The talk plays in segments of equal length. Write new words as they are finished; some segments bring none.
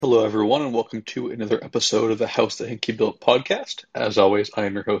Hello, everyone, and welcome to another episode of the House That Hinkie Built podcast. As always, I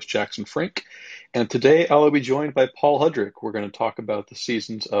am your host, Jackson Frank, and today I'll be joined by Paul Hudrick. We're going to talk about the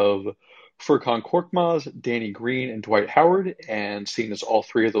seasons of Furkan Korkmaz, Danny Green, and Dwight Howard, and seeing as all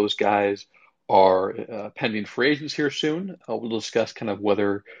three of those guys are pending free agents here soon, we'll discuss kind of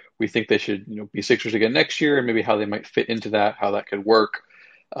whether we think they should be Sixers again next year and maybe how they might fit into that, how that could work.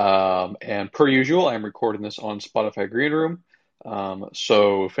 And per usual, I'm recording this on Spotify Green Room.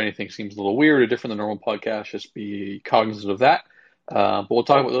 So if anything seems a little weird or different than normal podcast, just be cognizant of that. But we'll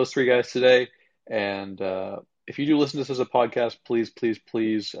talk about those three guys today. And if you do listen to this as a podcast, please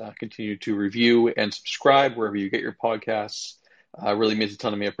continue to review and subscribe wherever you get your podcasts. Really means a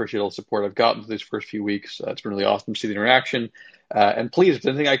ton to me. I appreciate all the support I've gotten these first few weeks. It's been really awesome to see the interaction. And please, if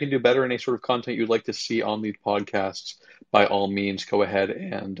there's anything I can do better, any sort of content you'd like to see on these podcasts, by all means, go ahead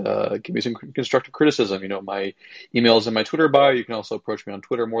and give me some constructive criticism. My email is in my Twitter bio. You can also approach me on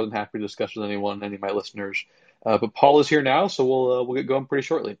Twitter. More than happy to discuss with anyone, any of my listeners. But Paul is here now, so we'll get going pretty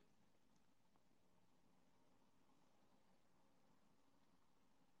shortly.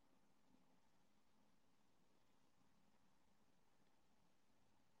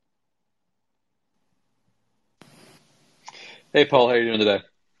 Hey, Paul, how are you doing today?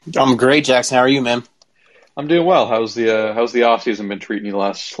 I'm great, Jackson. How are you, man? I'm doing well. How's the off season been treating you the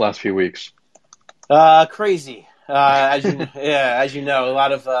last few weeks? Crazy. As you know, a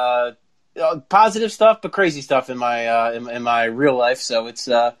lot of positive stuff, but crazy stuff in my real life. So it's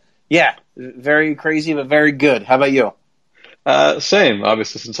very crazy, but very good. How about you? Same.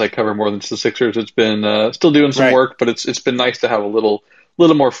 Obviously, since I cover more than just the Sixers, it's been still doing some Right. work, but it's been nice to have a little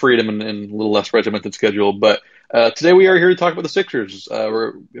more freedom and a little less regimented schedule. But today we are here to talk about the Sixers.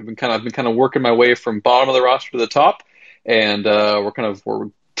 I've been kind of working my way from bottom of the roster to the top, and we're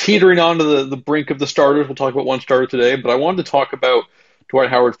teetering onto the brink of the starters. We'll talk about one starter today, but I wanted to talk about Dwight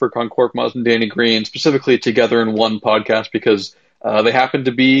Howard, Furkan Korkmaz, and Danny Green specifically together in one podcast because they happen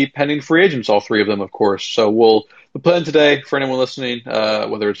to be pending free agents, all three of them, of course. So the plan today for anyone listening,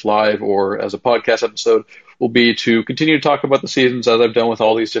 whether it's live or as a podcast episode, will be to continue to talk about the seasons as I've done with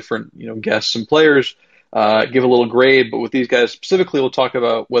all these different guests and players, give a little grade. But with these guys specifically, we'll talk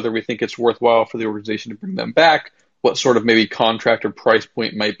about whether we think it's worthwhile for the organization to bring them back, what sort of maybe contract or price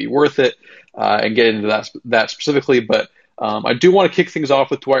point might be worth it, and get into that specifically. But I do want to kick things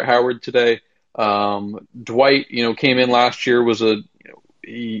off with Dwight Howard today. Dwight, came in last year,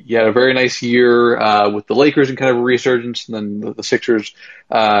 he had a very nice year with the Lakers and kind of a resurgence, and then the Sixers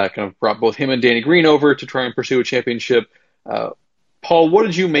kind of brought both him and Danny Green over to try and pursue a championship. Paul, what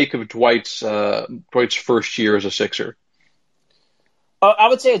did you make of Dwight's first year as a Sixer? I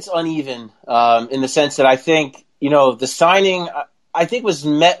would say it's uneven in the sense that I think the signing I think was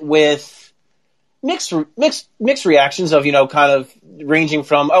met with mixed reactions of kind of ranging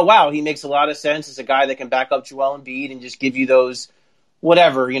from, oh wow, he makes a lot of sense as a guy that can back up Joel Embiid and just give you those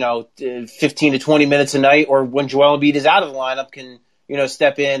whatever 15 to 20 minutes a night, or when Joel Embiid is out of the lineup can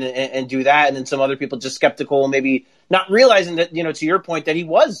step in and do that. And then some other people just skeptical, maybe not realizing that to your point that he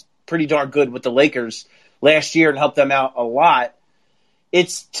was pretty darn good with the Lakers last year and helped them out a lot.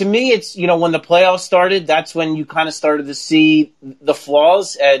 To me, when the playoffs started, that's when you kind of started to see the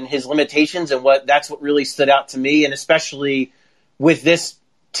flaws and his limitations, and that's what really stood out to me, and especially with this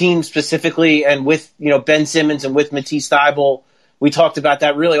team specifically, and with Ben Simmons and with Matisse Thybulle. We talked about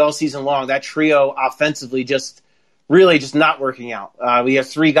that really all season long. That trio offensively just not working out. We have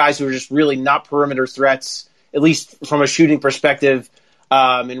three guys who are just really not perimeter threats, at least from a shooting perspective,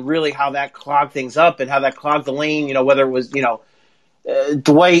 and really how that clogged things up and how that clogged the lane. Whether it was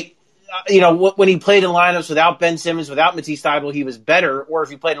Dwight, when he played in lineups without Ben Simmons, without Matisse Thybulle, he was better. Or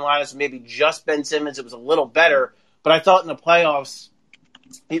if he played in lineups with maybe just Ben Simmons, it was a little better. But I thought in the playoffs,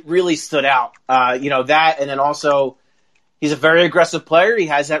 it really stood out. That, and then also, he's a very aggressive player. He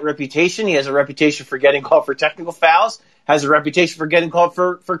has that reputation. He has a reputation for getting called for technical fouls, has a reputation for getting called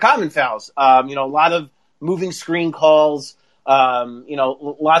for common fouls. A lot of moving screen calls,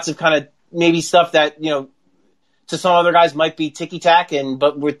 lots of kind of maybe stuff that, to some other guys might be ticky-tack.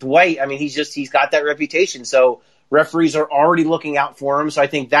 But with Dwight, I mean, he's got that reputation. So referees are already looking out for him. So I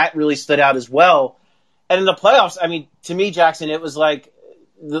think that really stood out as well. And in the playoffs, I mean, to me, Jackson, it was like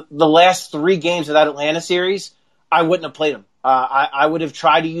the last three games of that Atlanta series, I wouldn't have played him. I would have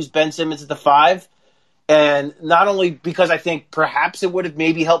tried to use Ben Simmons at the 5, and not only because I think perhaps it would have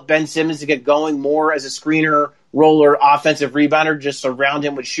maybe helped Ben Simmons to get going more as a screener, roller, offensive rebounder, just surround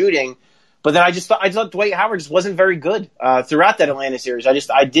him with shooting. But then I thought Dwight Howard just wasn't very good throughout that Atlanta series.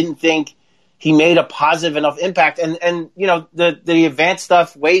 I didn't think he made a positive enough impact, and the advanced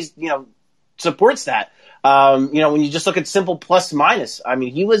stuff supports that. When you just look at simple plus minus, I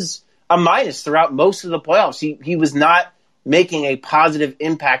mean, he was a minus throughout most of the playoffs. He was not making a positive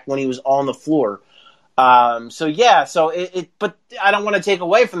impact when he was on the floor. But I don't want to take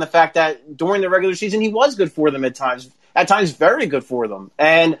away from the fact that during the regular season, he was good for them at times very good for them.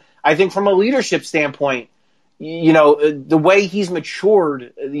 And I think from a leadership standpoint, the way he's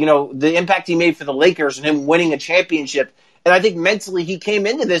matured, the impact he made for the Lakers and him winning a championship. And I think mentally he came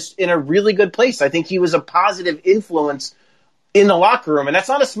into this in a really good place. I think he was a positive influence in the locker room. And that's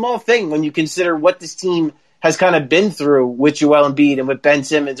not a small thing when you consider what this team has kind of been through with Joel Embiid and with Ben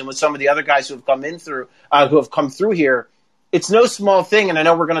Simmons and with some of the other guys who have come through here. It's no small thing, and I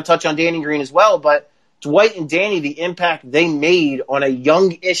know we're going to touch on Danny Green as well, but Dwight and Danny, the impact they made on a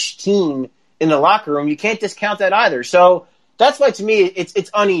young-ish team in the locker room, you can't discount that either. So that's why, to me,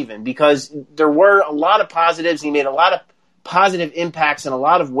 it's uneven, because there were a lot of positives. He made a lot of positive impacts in a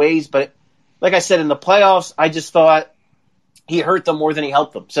lot of ways, but like I said, in the playoffs, I just thought he hurt them more than he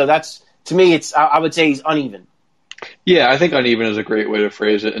helped them. So that's, to me, I would say he's uneven. Yeah, I think uneven is a great way to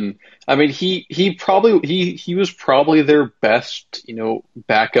phrase it. And I mean, he was probably their best,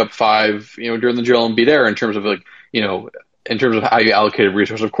 backup five, during the Joel Embiid era in terms of in terms of how you allocated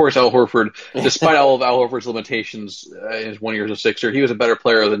resources. Of course, Al Horford, despite all of Al Horford's limitations in his 1 year as a Sixer, he was a better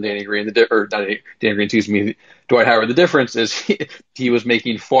player than Danny Green. Dwight Howard. The difference is he was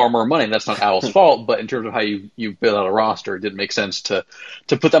making far more money. That's not Al's fault, but in terms of how you build out a roster, it didn't make sense to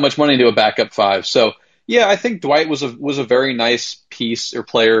put that much money into a backup five. So yeah, I think Dwight was a very nice piece or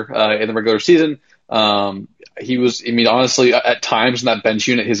player in the regular season. He was, honestly, at times in that bench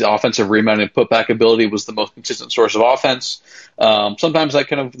unit, his offensive rebound and putback ability was the most consistent source of offense. Sometimes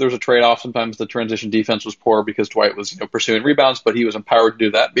there's a trade-off. Sometimes the transition defense was poor because Dwight was, pursuing rebounds, but he was empowered to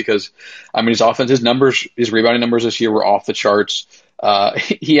do that because, his offense, his rebounding numbers this year were off the charts.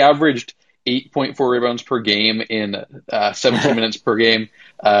 He averaged 8.4 rebounds per game in 17 minutes per game,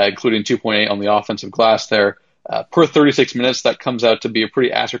 including 2.8 on the offensive glass there. Per 36 minutes, that comes out to be a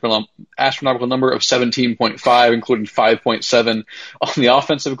pretty astronomical number of 17.5, including 5.7 on the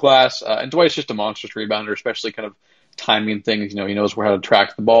offensive glass. And Dwight's just a monstrous rebounder, especially kind of timing things. He knows how to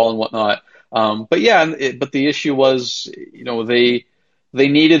track the ball and whatnot. But the issue was, they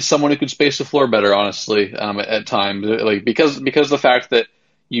needed someone who could space the floor better, honestly, at times, because of the fact that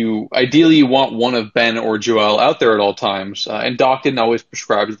you want one of Ben or Joel out there at all times. And Doc didn't always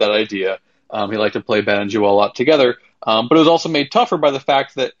prescribe to that idea. He liked to play Ben and Joel a lot together, but it was also made tougher by the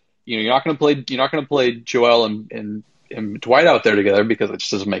fact that you're not going to play Joel and Dwight out there together because it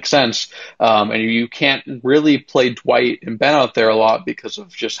just doesn't make sense, and you can't really play Dwight and Ben out there a lot because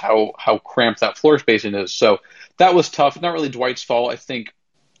of just how cramped that floor spacing is. So that was tough. Not really Dwight's fault. I think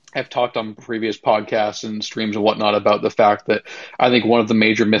I've talked on previous podcasts and streams and whatnot about the fact that I think one of the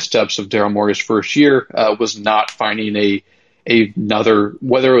major missteps of Daryl Morey's first year was not finding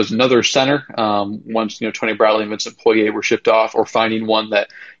whether it was another center once Tony Bradley and Vincent Poirier were shipped off, or finding one that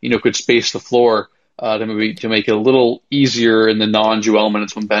could space the floor to make it a little easier in the non-Joel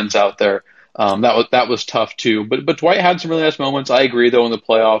minutes when Ben's out there. That was tough too. But Dwight had some really nice moments. I agree though in the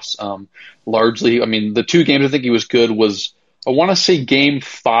playoffs. Largely, the two games I think he was good was, I want to say Game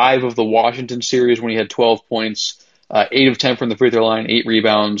 5 of the Washington series when he had 12 points, 8 of 10 from the free throw line, 8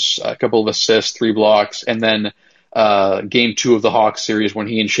 rebounds, a couple of assists, 3 blocks, and then Game 2 of the Hawks series when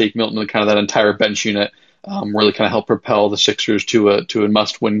he and Shake Milton, kind of that entire bench unit, really kind of helped propel the Sixers to a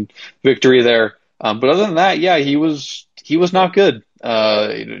must-win victory there. But other than that, yeah, he was not good,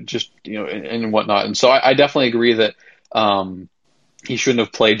 and whatnot. And so I definitely agree that he shouldn't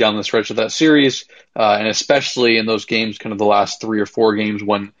have played down the stretch of that series, and especially in those games, kind of the last 3 or 4 games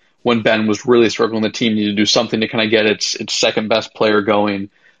when Ben was really struggling. The team needed to do something to kind of get its second best player going.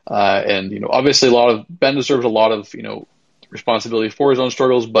 And obviously Ben deserves a lot of responsibility for his own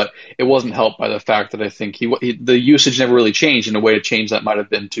struggles, but it wasn't helped by the fact that I think the usage never really changed. And a way to change that might have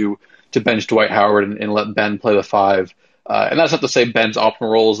been to bench Dwight Howard and let Ben play the 5. And that's not to say Ben's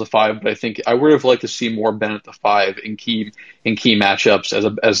optimal role is the 5, but I think I would have liked to see more Ben at the 5 in key matchups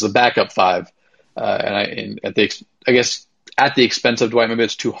as the backup 5. I guess at the expense of Dwight, maybe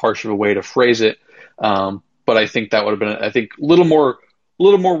it's too harsh of a way to phrase it. But I think that would have been, a little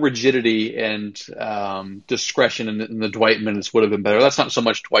more rigidity and discretion in the Dwight minutes would have been better. That's not so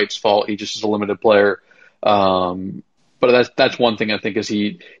much Dwight's fault. He just is a limited player. But that's one thing I think is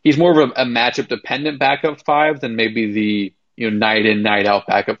he's more of a matchup dependent backup 5 than maybe the night in, night out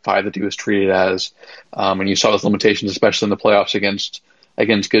backup 5 that he was treated as. And you saw those limitations, especially in the playoffs against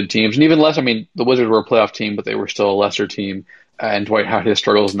good teams. And even less, the Wizards were a playoff team, but they were still a lesser team And Dwight had his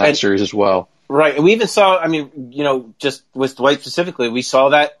struggles in that And series as well. right. And we even saw, I mean, just with Dwight specifically, we saw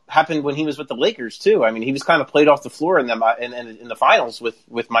that happen when he was with the Lakers too. I mean, he was kind of played off the floor in the finals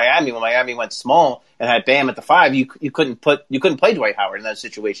with Miami when Miami went small and had Bam at the 5. You couldn't play Dwight Howard in those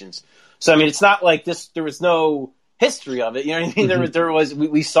situations. So I mean, it's not like this. There was no history of it. You know what I mean? There was.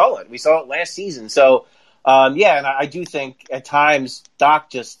 We saw it. We saw it last season. So yeah, and I do think at times Doc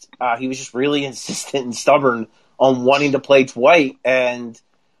just he was just really insistent and stubborn on wanting to play Dwight, and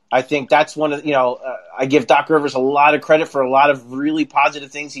I think that's one of I give Doc Rivers a lot of credit for a lot of really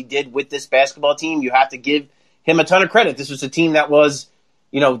positive things he did with this basketball team. You have to give him a ton of credit. This was a team that was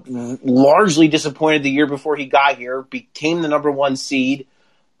largely disappointed the year before he got here, became the number 1 seed,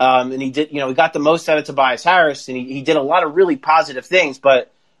 and he did he got the most out of Tobias Harris, and he did a lot of really positive things.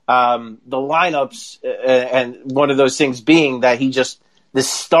 But the lineups and one of those things being that he just this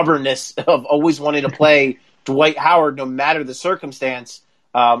stubbornness of always wanting to play Dwight Howard no matter the circumstance.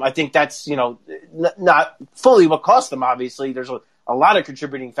 I think that's, not fully what cost them, obviously. There's a lot of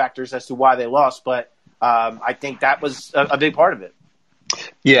contributing factors as to why they lost, but I think that was a big part of it.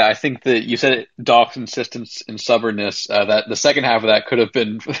 Yeah, I think that you said Doc's insistence and stubbornness, that the second half of that could have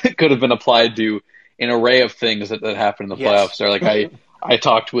been applied to an array of things that happened in the playoffs. There, like I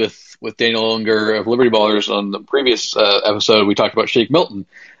talked with Daniel Unger of Liberty Ballers on the previous episode. We talked about Shake Milton.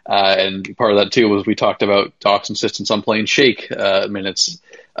 And part of that, too, was we talked about Doc's insistence on playing Shake minutes,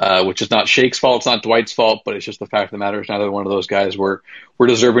 which is not Shake's fault. It's not Dwight's fault, but it's just the fact of the matter is neither one of those guys were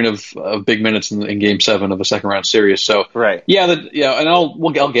deserving of big minutes in Game 7 of a second-round series. So, right. Yeah, and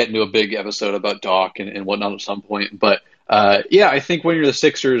I'll get into a big episode about Doc and whatnot at some point. But, yeah, I think when you're the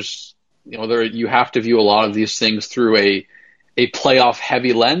Sixers, you have to view a lot of these things through a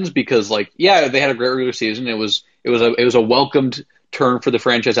playoff-heavy lens because, they had a great regular season. It was a welcomed turn for the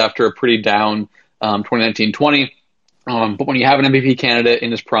franchise after a pretty down 2019-20. But when you have an MVP candidate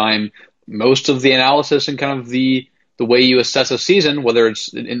in his prime, most of the analysis and kind of the way you assess a season, whether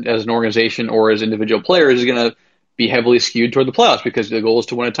it's as an organization or as individual players, is going to be heavily skewed toward the playoffs because the goal is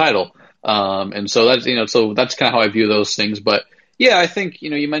to win a title. And so that's kind of how I view those things. But yeah, I think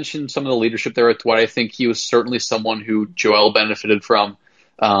you mentioned some of the leadership there with Dwight. I think he was certainly someone who Joel benefited from.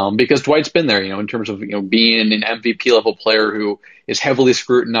 Because Dwight's been there, in terms of being an MVP level player who is heavily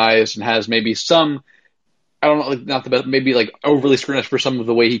scrutinized and has maybe some, I don't know, not the best, maybe overly scrutinized for some of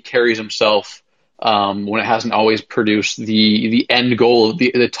the way he carries himself when it hasn't always produced the end goal,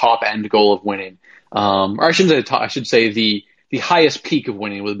 the top end goal of winning, or I shouldn't say the top, I should say the highest peak of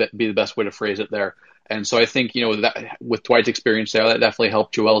winning would be the best way to phrase it there. And so I think that with Dwight's experience there, that definitely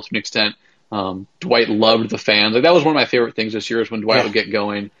helped Joel to an extent. Dwight loved the fans. That was one of my favorite things this year is when Dwight would get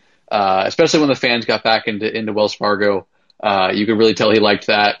going, especially when the fans got back into Wells Fargo. You could really tell he liked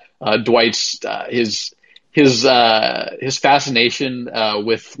that. Dwight's his fascination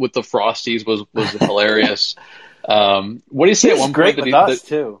with the Frosties was hilarious. What do you say at one great point? With us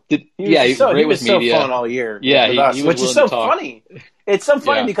too. He was great with media. So fun all year. Yeah, he was which is so funny. It's so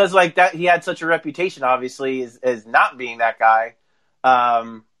funny because that he had such a reputation, obviously, as not being that guy.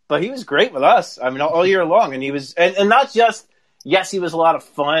 But he was great with us. I mean, all year long, and he was, and not just. Yes, he was a lot of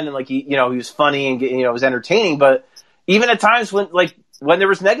fun, and he was funny and was entertaining. But even at times when there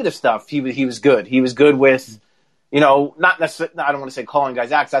was negative stuff, he was good. He was good with, not necessarily. I don't want to say calling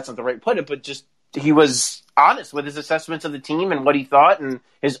guys acts. That's not the right way to put it. But just he was honest with his assessments of the team and what he thought and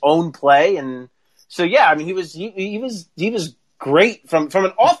his own play. And so yeah, I mean, he was great from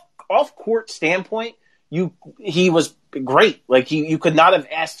an off court standpoint. He was great. You could not have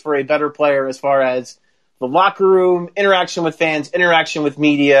asked for a better player as far as the locker room, interaction with fans, interaction with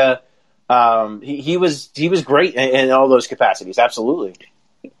media. He was great in all those capacities. Absolutely.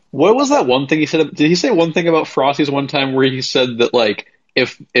 What was that one thing he said? Did he say one thing about Frosties one time where he said that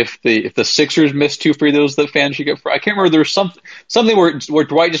if the Sixers missed 2 free throws, the fans should get free? I can't remember. There was something where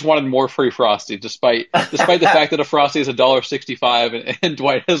Dwight just wanted more free Frosties, despite the fact that a Frosty is $1.65 and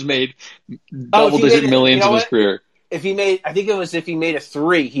Dwight has made double-digit millions in his career. If he made a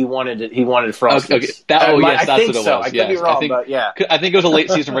 3, he wanted Frosties. Okay. That's what it was. I could be wrong, but yeah. I think it was a late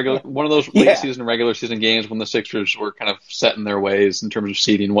season one of those late season regular season games when the Sixers were kind of set in their ways in terms of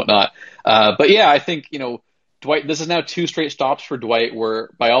seeding and whatnot. But yeah, I think, Dwight, this is now 2 straight stops for Dwight where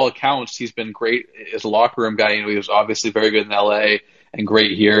by all accounts, he's been great as a locker room guy. He was obviously very good in LA and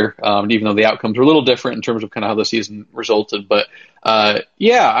great here. Even though the outcomes were a little different in terms of kind of how the season resulted. But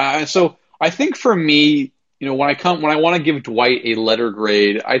so I think for me, when I want to give Dwight a letter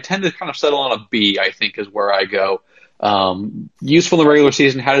grade, I tend to kind of settle on a B, I think, is where I go. Useful in the regular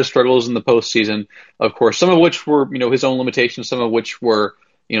season, had his struggles in the postseason, of course, some of which were, his own limitations, some of which were,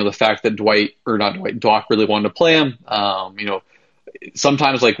 the fact that Doc really wanted to play him.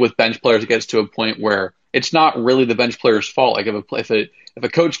 Sometimes like with bench players, it gets to a point where it's not really the bench player's fault. Like if a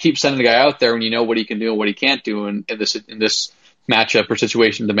coach keeps sending a guy out there and you know what he can do and what he can't do, and in this matchup or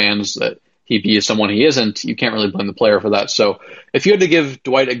situation demands that he be someone he isn't, you can't really blame the player for that. So if you had to give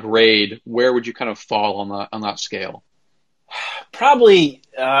Dwight a grade, where would you kind of fall on that scale? Probably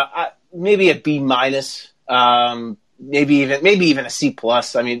maybe a B minus, maybe even a C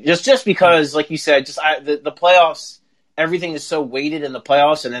plus. I mean, just because, like you said, the playoffs, everything is so weighted in the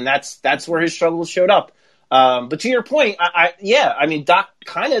playoffs, and then that's where his struggles showed up. But to your point, I mean, Doc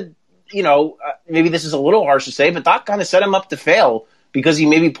kind of, maybe this is a little harsh to say, but Doc kind of set him up to fail because he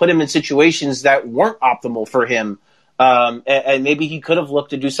maybe put him in situations that weren't optimal for him, and maybe he could have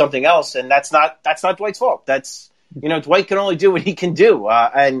looked to do something else, and that's not Dwight's fault. Dwight can only do what he can do,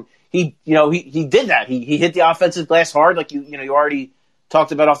 and he did that. He hit the offensive glass hard, like you already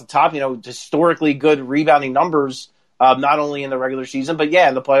talked about off the top. Historically good rebounding numbers, not only in the regular season, but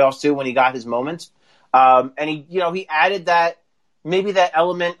in the playoffs too when he got his moments. And he added that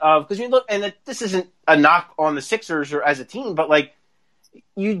element of, because you look, and this isn't a knock on the Sixers or as a team, but like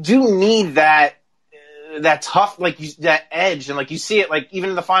you do need that tough, that edge, and like you see it like even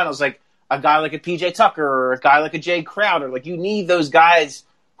in the finals, like a guy like a PJ Tucker or a guy like a Jay Crowder, like you need those guys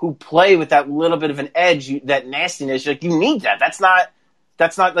who play with that little bit of an edge, that nastiness. Like you need that. That's not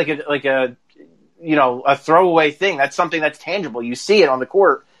like a a throwaway thing. That's something that's tangible. You see it on the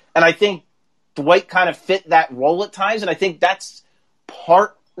court, and I think Dwight kind of fit that role at times, and I think that's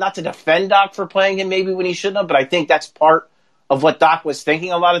part, not to defend Doc for playing him maybe when he shouldn't have, but I think that's part of what Doc was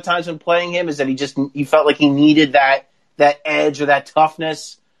thinking a lot of times when playing him, is that he felt like he needed that edge or that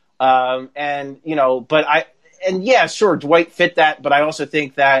toughness. Sure, Dwight fit that, but I also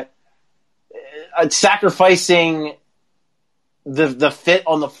think that sacrificing the fit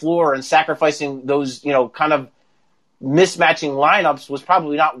on the floor and sacrificing those, kind of mismatching lineups was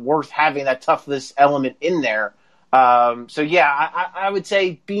probably not worth having that toughness element in there. I would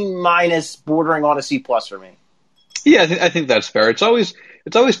say B minus, bordering on a C plus for me. Yeah, I think that's fair. It's always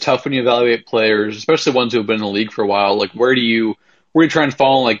tough when you evaluate players, especially ones who have been in the league for a while. Like where do you try and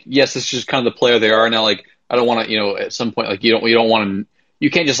fall? Like, yes, this is just kind of the player they are now. Like, I don't want to, at some point, like you don't want to,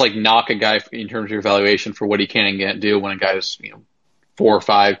 you can't just like knock a guy in terms of your evaluation for what he can and can't do when a guy's 4,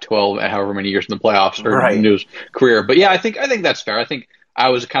 5, 12, however many years in the playoffs or in his career. But yeah, I think that's fair. I think I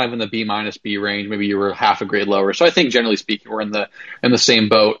was kind of in the B minus B range. Maybe you were half a grade lower. So I think generally speaking, we're in the same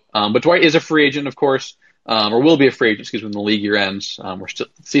boat. But Dwight is a free agent, of course, or will be a free agent, when the league year ends. The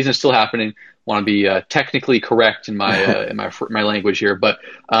season's still happening. Want to be technically correct in my in my language here, but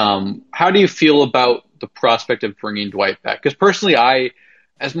how do you feel about the prospect of bringing Dwight back? Because personally,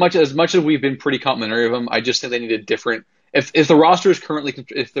 as much as we've been pretty complimentary of him, I just think they need a different. If the roster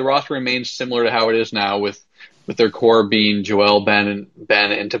remains similar to how it is now, with their core being Joel, Ben,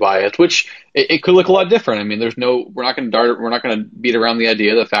 and Tobias, which it could look a lot different. I mean, we're not going to beat around the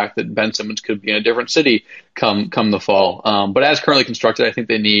idea of the fact that Ben Simmons could be in a different city come the fall. But as currently constructed, I think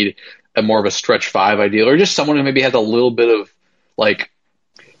they need a more of a stretch five ideal, or just someone who maybe has a little bit of like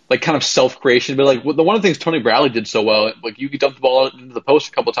kind of self-creation. But like one of the things Tony Bradley did so well, like you could dump the ball into the post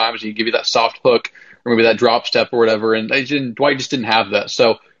a couple of times and he'd give you that soft hook or maybe that drop step or whatever. And Dwight just didn't have that.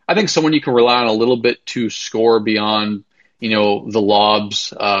 So I think someone you can rely on a little bit to score beyond, the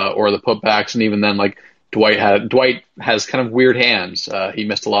lobs or the putbacks. And even then, like Dwight has kind of weird hands. He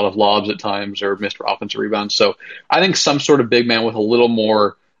missed a lot of lobs at times or missed offensive rebounds. So I think some sort of big man with a little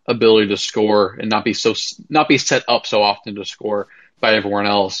more ability to score and not be set up so often to score by everyone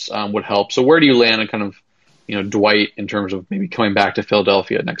else would help. So where do you land on kind of, Dwight in terms of maybe coming back to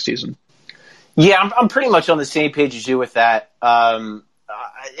Philadelphia next season? Yeah, I'm pretty much on the same page as you with that. He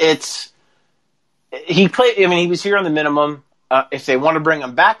was here on the minimum. If they want to bring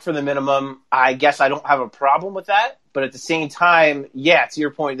him back for the minimum, I guess I don't have a problem with that. But at the same time, to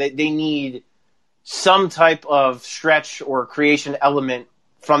your point, they need some type of stretch or creation element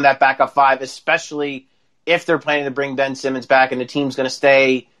from that backup five, especially if they're planning to bring Ben Simmons back and the team's going to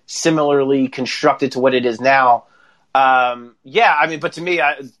stay similarly constructed to what it is now. But to me,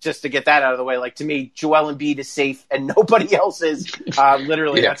 just to get that out of the way, like to me, Joel Embiid is safe and nobody else is.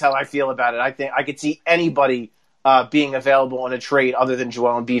 Literally, That's how I feel about it. I think I could see anybody being available on a trade other than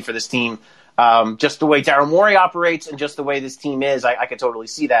Joel Embiid for this team. Just the way Daryl Morey operates and just the way this team is, I could totally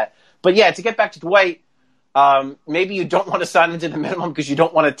see that. But to get back to Dwight, maybe you don't want to sign him to the minimum because you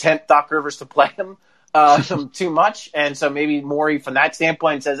don't want to tempt Doc Rivers to play him too much. And so maybe Morey, from that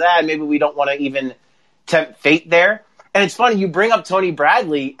standpoint, says, maybe we don't want to even tempt fate there. And it's funny, you bring up Tony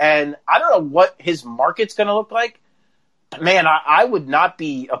Bradley, and I don't know what his market's going to look like, Man, I would not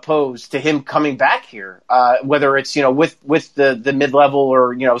be opposed to him coming back here, whether it's, with the mid-level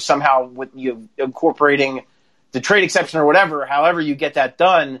or, somehow with you incorporating the trade exception or whatever, however you get that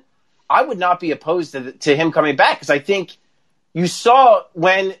done. I would not be opposed to him coming back, because I think you saw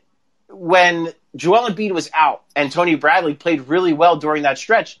when Joel Embiid was out and Tony Bradley played really well during that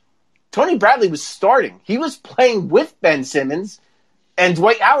stretch, Tony Bradley was starting. He was playing with Ben Simmons, and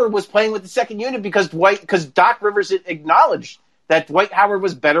Dwight Howard was playing with the second unit because Doc Rivers acknowledged that Dwight Howard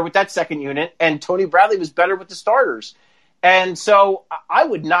was better with that second unit and Tony Bradley was better with the starters. And so I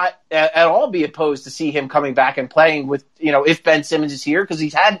would not at all be opposed to see him coming back and playing with, if Ben Simmons is here, because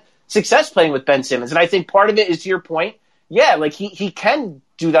he's had success playing with Ben Simmons. And I think part of it is, to your point, yeah, like he can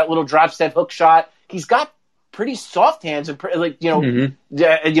do that little drop step hook shot. He's got pretty soft hands and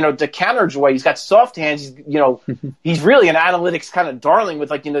the counter Dwight. He's got soft hands. He's really an analytics kind of darling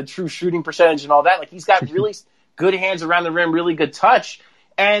with true shooting percentage and all that. Like, he's got really good hands around the rim, really good touch.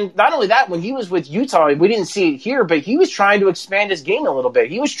 And not only that, when he was with Utah, we didn't see it here, but he was trying to expand his game a little bit.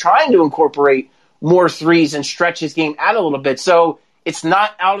 He was trying to incorporate more threes and stretch his game out a little bit. So it's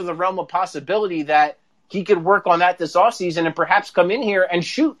not out of the realm of possibility that he could work on that this offseason and perhaps come in here and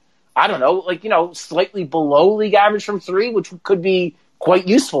shoot, I don't know, slightly below league average from three, which could be quite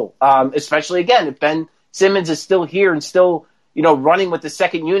useful, especially, again, if Ben Simmons is still here and still, running with the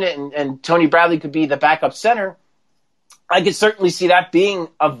second unit and Tony Bradley could be the backup center. I could certainly see that being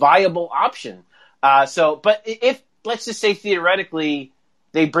a viable option. But if, let's just say theoretically,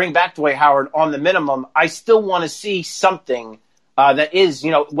 they bring back Dwight Howard on the minimum, I still want to see something that is,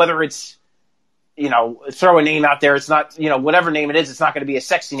 whether it's, throw a name out there. It's not, whatever name it is, it's not going to be a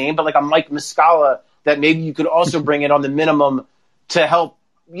sexy name, but like a Mike Muscala that maybe you could also bring in on the minimum to help,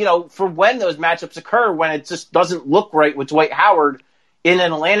 for when those matchups occur, when it just doesn't look right with Dwight Howard in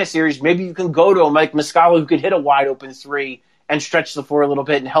an Atlanta series, maybe you can go to a Mike Muscala who could hit a wide open three and stretch the floor a little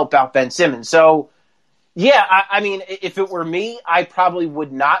bit and help out Ben Simmons. So, yeah, I mean, if it were me, I probably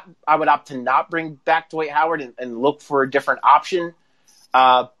would not. I would opt to not bring back Dwight Howard and look for a different option.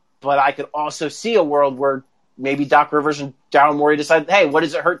 But I could also see a world where maybe Doc Rivers and Daryl Morey decide, hey, what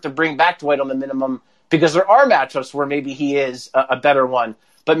does it hurt to bring back Dwight on the minimum? Because there are matchups where maybe he is a better one.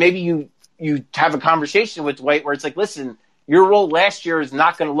 But maybe you have a conversation with Dwight where it's like, listen, your role last year is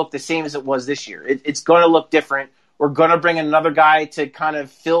not going to look the same as it was this year. It's going to look different. We're going to bring in another guy to kind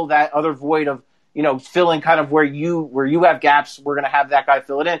of fill that other void of, filling kind of where you have gaps. We're going to have that guy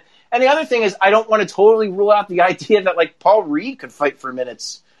fill it in. And the other thing is, I don't want to totally rule out the idea that like Paul Reed could fight for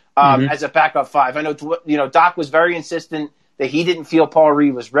minutes as a backup five. I know, Doc was very insistent that he didn't feel Paul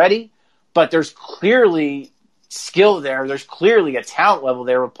Reed was ready, but there's clearly skill there. There's clearly a talent level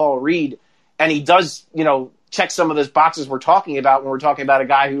there with Paul Reed, and he does, check some of those boxes we're talking about when we're talking about a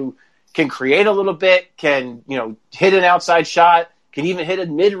guy who can create a little bit, can, hit an outside shot, can even hit a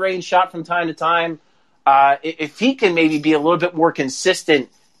mid-range shot from time to time. If he can maybe be a little bit more consistent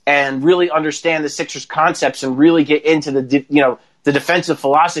and really understand the Sixers concepts and really get into the defensive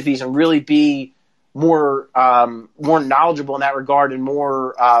philosophies and really be more knowledgeable in that regard and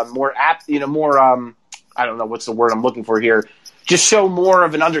more apt, I don't know what's the word I'm looking for here. Just show more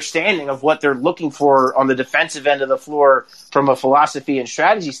of an understanding of what they're looking for on the defensive end of the floor from a philosophy and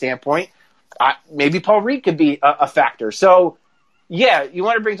strategy standpoint. Maybe Paul Reed could be a factor. So, yeah, you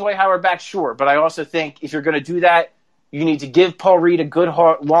want to bring Dwight Howard back, sure. But I also think if you're going to do that, you need to give Paul Reed a good,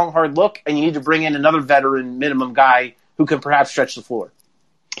 long, hard look, and you need to bring in another veteran minimum guy who can perhaps stretch the floor.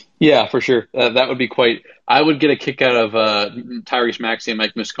 Yeah, for sure. That would be quite. I would get a kick out of Tyrese Maxey and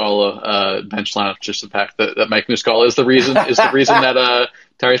Mike Muscala bench lineup. Just the fact that Mike Muscala is the reason that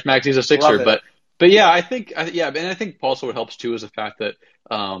Tyrese Maxey is a Sixer. But yeah, I think also what helps too is the fact that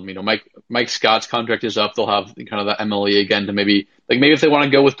Mike Scott's contract is up. They'll have kind of the MLE again to maybe if they want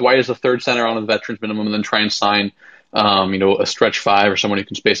to go with Dwight as a third center on a veterans minimum and then try and sign a stretch five or someone who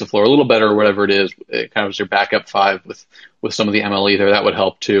can space the floor a little better or whatever it is, it kind of as your backup five with some of the MLE there, that would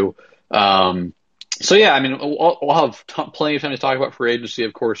help too. So yeah, I mean, we'll have plenty of time to talk about free agency,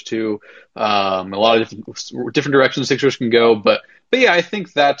 of course, too. A lot of different directions Sixers can go, but yeah, I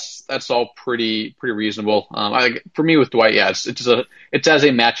think that's all pretty reasonable. For me with Dwight, yeah, it's as a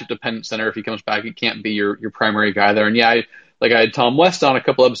matchup dependent center. If he comes back, he can't be your primary guy there. And yeah, I had Tom West on a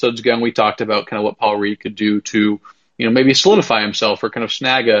couple episodes ago, and we talked about kind of what Paul Reed could do to maybe solidify himself or kind of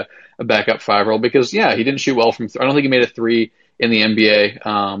snag a backup five role, because yeah, he didn't shoot well from. I don't think he made a three in the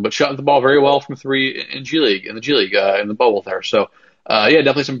NBA, but shot the ball very well from three in the G League, in the bubble there. So yeah,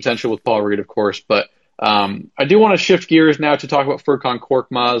 definitely some potential with Paul Reed, of course. But I do want to shift gears now to talk about Furkan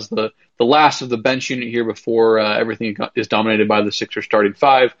Korkmaz, the last of the bench unit here before everything is dominated by the Sixers starting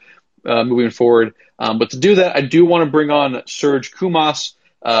five. moving forward. But to do that, I do want to bring on Serge Kumas,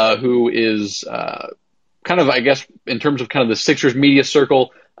 who is kind of, I guess, in terms of kind of the Sixers media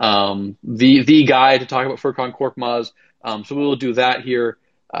circle, the guy to talk about Furkan Korkmaz. So we will do that here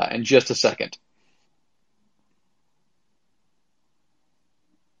in just a second.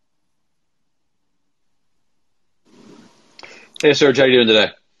 Hey, Serge, how are you doing today?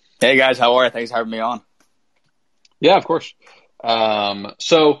 Hey guys, how are you? Thanks for having me on. Yeah, of course.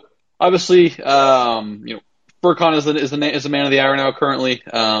 So obviously, Furkan is the man of the hour now. Currently,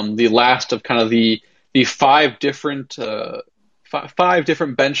 the last of kind of the five different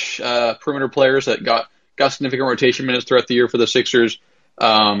bench perimeter players that got significant rotation minutes throughout the year for the Sixers.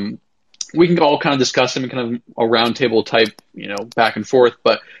 We can all kind of discuss them in kind of a roundtable type, back and forth.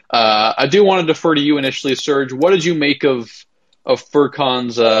 But I do want to defer to you initially, Serge. What did you make of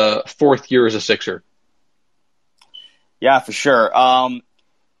Furkan's fourth year as a Sixer? Yeah, for sure.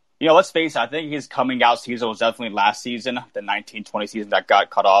 Let's face it, I think his coming out season was definitely last season, the 19-20 season that got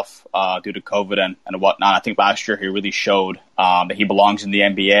cut off due to COVID and whatnot. I think last year he really showed that he belongs in the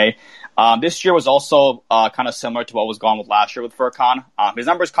NBA. This year was also kind of similar to what was going on with last year with Furkan. His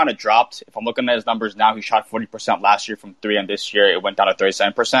numbers kind of dropped. If I'm looking at his numbers now, he shot 40% last year from 3, and this year it went down to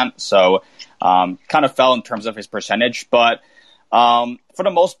 37%. So kind of fell in terms of his percentage. But for the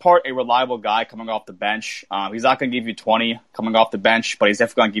most part, a reliable guy coming off the bench. He's not going to give you 20 coming off the bench, but he's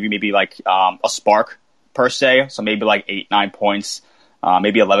definitely going to give you maybe like a spark per se. So maybe like 8-9 points,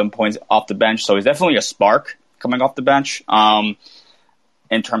 maybe 11 points off the bench. So he's definitely a spark coming off the bench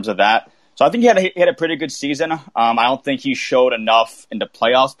in terms of that. So I think he had a pretty good season. I don't think he showed enough in the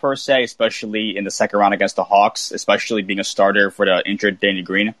playoffs per se, especially in the second round against the Hawks, especially being a starter for the injured Danny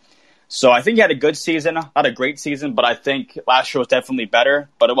Green. So I think he had a good season, not a great season, but I think last year was definitely better,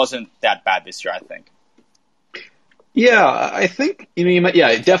 but it wasn't that bad this year, I think. Yeah, I think,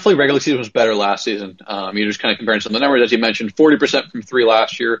 definitely regular season was better last season. You're just kind of comparing some of the numbers, as you mentioned, 40% from 3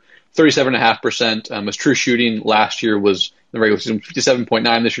 last year, 37.5%. His true shooting last year was, in the regular season,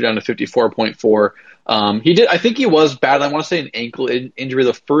 57.9, this year down to 54.4. I think he was bad. I want to say an ankle injury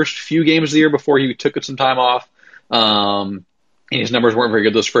the first few games of the year before he took some time off. And his numbers weren't very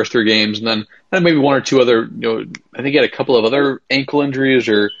good those first 3 games. And then maybe 1 or 2 other, I think he had a couple of other ankle injuries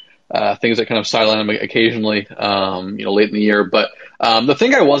or things that kind of sideline him occasionally, late in the year. But the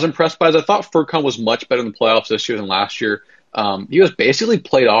thing I was impressed by is I thought Furkan was much better in the playoffs this year than last year. He was basically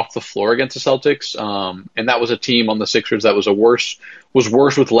played off the floor against the Celtics. And that was a team on the Sixers that was worse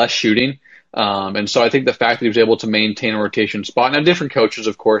with less shooting. And so I think the fact that he was able to maintain a rotation spot, now different coaches,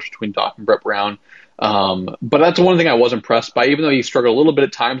 of course, between Doc and Brett Brown. But that's one thing I was impressed by. Even though he struggled a little bit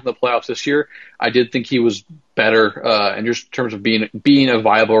at times in the playoffs this year, I did think he was better in just in terms of being a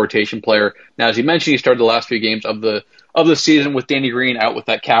viable rotation player. Now, as you mentioned, he started the last few games of the season with Danny Green out with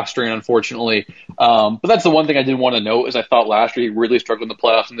that calf strain, unfortunately. But that's the one thing I did want to note is I thought last year he really struggled in the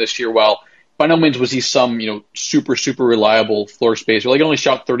playoffs, and this year, while by no means was he some super reliable floor spacer. Like, he only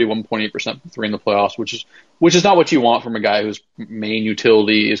shot 31.8% from 3 in the playoffs, which is not what you want from a guy whose main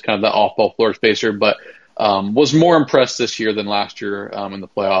utility is kind of the off-ball floor spacer, but was more impressed this year than last year in the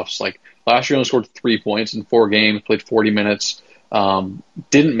playoffs. Like, last year he only scored 3 points in 4 games, played 40 minutes,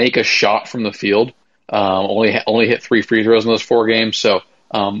 didn't make a shot from the field, only hit 3 free throws in those 4 games, so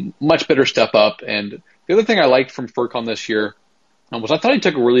much better step up. And the other thing I liked from Furkan this year was I thought he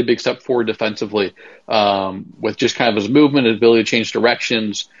took a really big step forward defensively with just kind of his movement, his ability to change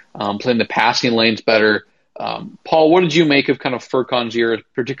directions, playing the passing lanes better. Paul, what did you make of kind of Furkan's year,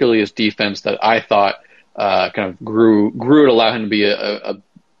 particularly his defense, that I thought kind of grew to allow him to be a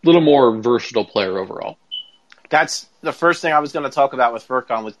little more versatile player overall? That's the first thing I was going to talk about with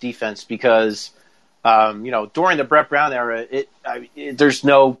Furkan with defense because, during the Brett Brown era, there's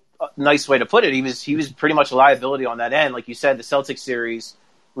no nice way to put it. He was pretty much a liability on that end. Like you said, the Celtics series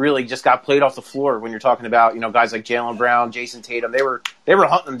really just got played off the floor when you're talking about, guys like Jaylen Brown, Jason Tatum. They were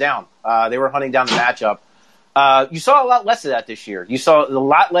hunting them down. They were hunting down the matchup. You saw a lot less of that this year. You saw a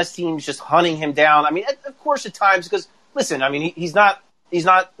lot less teams just hunting him down. I mean, of course, at times, because listen, I mean, he's not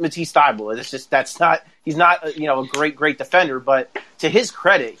Matisse Thybulle. It's just he's not a great defender. But to his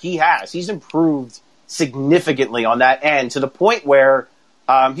credit, he's improved significantly on that end to the point where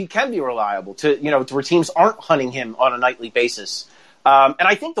he can be reliable to where teams aren't hunting him on a nightly basis. And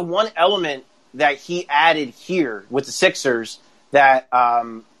I think the one element that he added here with the Sixers that,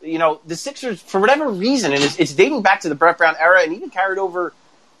 the Sixers, for whatever reason, and it's dating back to the Brett Brown era and even carried over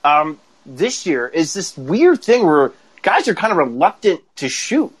this year, is this weird thing where guys are kind of reluctant to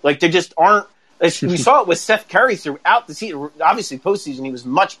shoot. Like, they just aren't. We saw it with Seth Curry throughout the season. Obviously, postseason, he was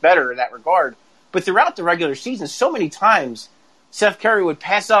much better in that regard. But throughout the regular season, so many times, Seth Curry would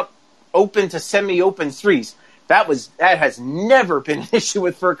pass up open to semi-open threes. That has never been an issue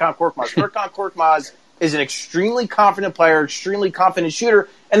with Furkan Korkmaz. Furkan Korkmaz is an extremely confident player, extremely confident shooter,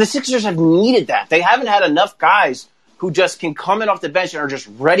 and the Sixers have needed that. They haven't had enough guys who just can come in off the bench and are just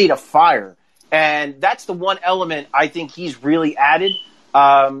ready to fire. And that's the one element I think he's really added.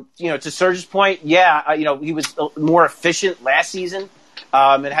 To Serge's point, he was more efficient last season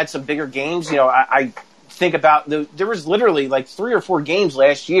and had some bigger games. I think about there was literally like 3 or 4 games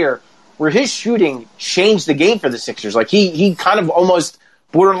last year where his shooting changed the game for the Sixers. Like he kind of almost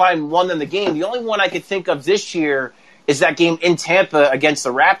borderline won them the game. The only one I could think of this year is that game in Tampa against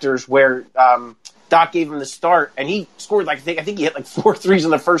the Raptors where Doc gave him the start and he scored I think he hit like 4 threes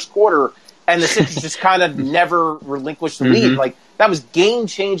in the first quarter, and the Sixers just kind of never relinquished the lead. Like that was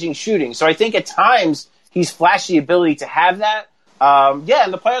game-changing shooting. So I think at times he's flashed the ability to have that. And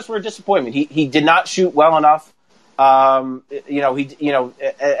the playoffs were a disappointment. He did not shoot well enough. It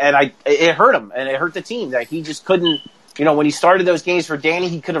hurt him and it hurt the team that he just couldn't. When he started those games for Danny,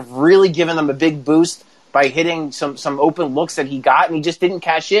 he could have really given them a big boost by hitting some open looks that he got, and he just didn't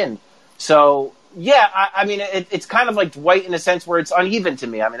cash in. So it's kind of like Dwight in a sense where it's uneven to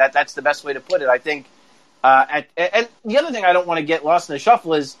me. I mean that's the best way to put it. I think. And the other thing I don't want to get lost in the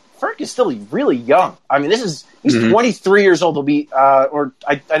shuffle is Furk is still really young. I mean, he's 23 years old. He'll be,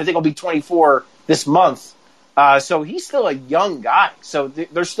 I think he'll be 24 this month. So he's still a young guy. So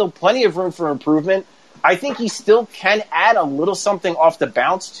there's still plenty of room for improvement. I think he still can add a little something off the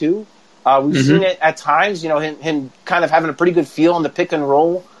bounce too. We've seen it at times. Him kind of having a pretty good feel in the pick and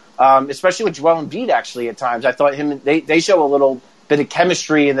roll, especially with Joel Embiid. Actually, at times I thought they show a little bit of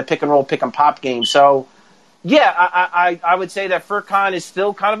chemistry in the pick and roll, pick and pop game. So. Yeah, I would say that Furkan is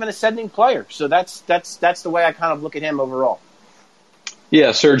still kind of an ascending player. So that's the way I kind of look at him overall.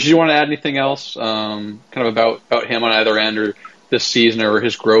 Yeah, Serge, do you want to add anything else kind of about him on either end or this season or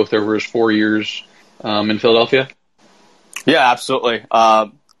his growth over his 4 years in Philadelphia? Yeah, absolutely.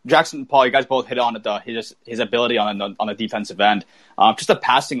 Jackson and Paul, you guys both hit on his ability on the defensive end. Just the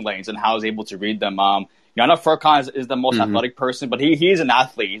passing lanes and how he's able to read them. I know Furkan is the most athletic person, but he's an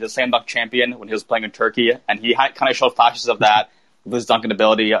athlete. He's a slam dunk champion when he was playing in Turkey, and he kind of showed flashes of that with his dunking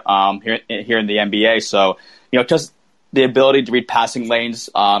ability here in the NBA. So, just the ability to read passing lanes,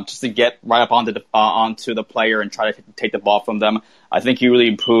 just to get right up onto the player and try to take the ball from them. I think he really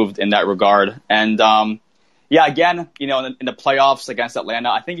improved in that regard. And again, in the playoffs against Atlanta,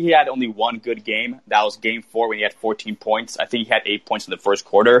 I think he had only one good game. That was Game 4 when he had 14 points. I think he had 8 points in the first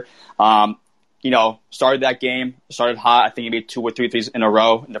quarter. Started that game, started hot. I think he made 2 or 3 threes in a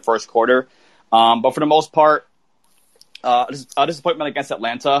row in the first quarter. But for the most part, a disappointment against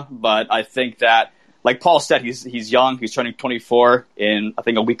Atlanta. But I think that, like Paul said, he's young. He's turning 24 in, I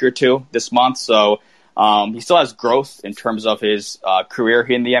think, a week or 2 this month. So he still has growth in terms of his career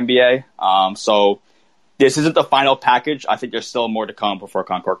here in the NBA. So this isn't the final package. I think there's still more to come before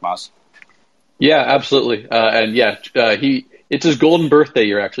Korkmaz. Yeah, absolutely. It's his golden birthday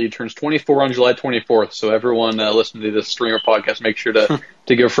year, actually. He turns 24 on July 24th. So everyone listening to this streamer podcast, make sure to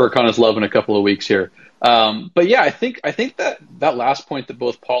give Furkan his love in a couple of weeks here. But yeah, I think that last point that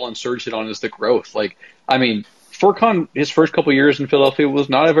both Paul and Serge hit on is the growth. Furkan, his first couple of years in Philadelphia was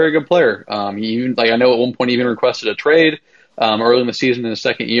not a very good player. I know at one point he even requested a trade early in the season in his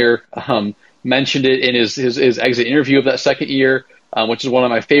second year. Mentioned it in his exit interview of that second year, which is one of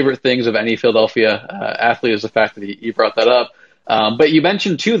my favorite things of any Philadelphia athlete is the fact that he brought that up. But you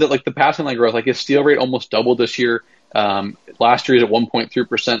mentioned too that the passing lane growth, his steal rate almost doubled this year. Last year he was at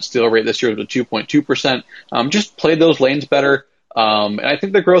 1.3% steal rate. This year it was at 2.2%. Just played those lanes better. And I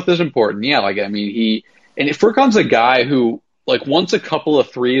think the growth is important. Yeah, Furkan's a guy who, once a couple of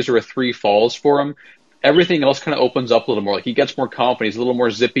threes or a 3 falls for him, everything else kind of opens up a little more. He gets more confident. He's a little more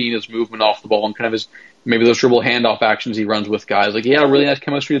zippy in his movement off the ball and kind of his maybe those dribble handoff actions he runs with guys. He had a really nice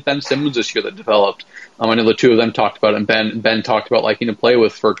chemistry with Ben Simmons this year that developed. I know the two of them talked about it, and Ben talked about liking to play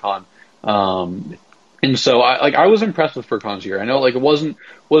with Furkan. And so I was impressed with Furkan's year. I know it wasn't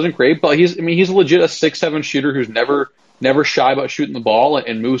great, but he's a legit a 6'7" shooter who's never shy about shooting the ball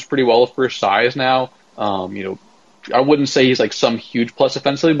and moves pretty well for his size now. I wouldn't say he's some huge plus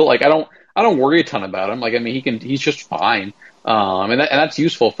offensively, but I don't worry a ton about him. He's just fine. And that's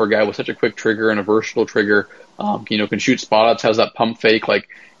useful for a guy with such a quick trigger and a versatile trigger. Can shoot spot outs, has that pump fake.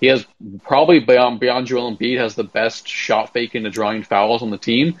 He has probably beyond Joel Embiid has the best shot fake into drawing fouls on the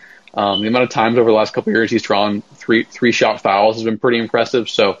team. The amount of times over the last couple of years he's drawn three shot fouls has been pretty impressive.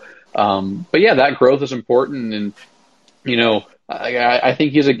 So, but yeah, that growth is important. And, I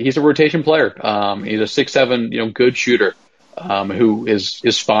think he's a rotation player. He's a 6'7", good shooter, who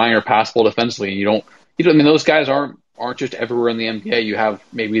is fine or passable defensively. And those guys aren't just everywhere in the NBA. You have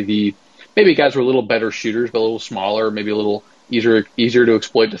maybe maybe guys were a little better shooters, but a little smaller, maybe a little easier to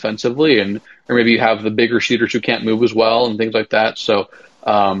exploit defensively, and or maybe you have the bigger shooters who can't move as well and things like that. So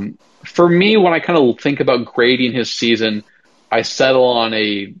for me, when I kind of think about grading his season, I settle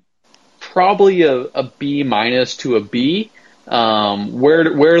on probably a B minus to a B. Where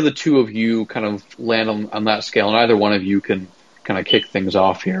do the two of you kind of land on that scale? And either one of you can kind of kick things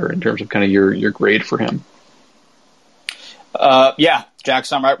off here in terms of kind of your grade for him. Yeah,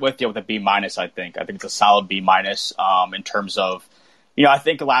 Jackson, I'm right with you with a B minus. I think it's a solid B minus. In terms of, I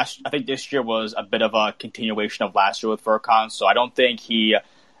think this year was a bit of a continuation of last year with Furkan. So I don't think he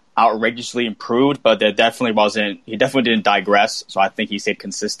outrageously improved, but he definitely didn't digress. So I think he stayed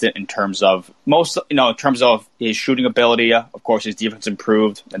consistent in terms of in terms of his shooting ability. Of course, his defense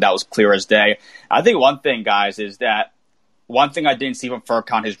improved, and that was clear as day. I think one thing, guys, is that one thing I didn't see from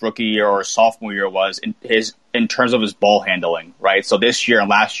Furkan his rookie year or sophomore year was in terms of his ball handling, right? So this year and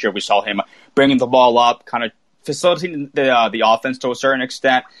last year we saw him bringing the ball up, kind of facilitating the offense to a certain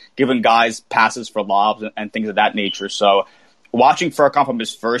extent, giving guys passes for lobs and things of that nature. So watching Furkan from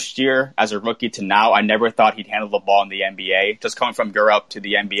his first year as a rookie to now, I never thought he'd handle the ball in the NBA. Just coming from Europe to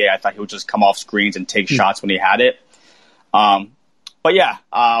the NBA, I thought he would just come off screens and take shots when he had it. But yeah,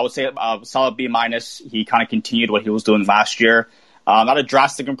 I would say a solid B minus. He kind of continued what he was doing last year. Not a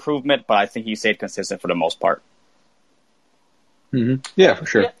drastic improvement, but I think he stayed consistent for the most part. Mm-hmm. Yeah, for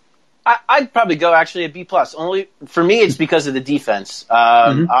sure. Yeah. I'd probably go actually a B plus. Only for me, it's because of the defense.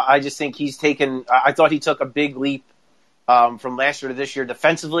 I just think he's taken. I thought he took a big leap from last year to this year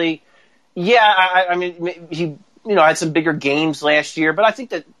defensively. Yeah, I mean, he had some bigger games last year, but I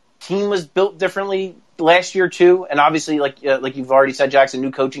think the team was built differently last year too, and obviously, like you've already said, Jackson, new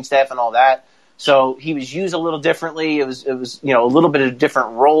coaching staff and all that. So he was used a little differently. It was a little bit of a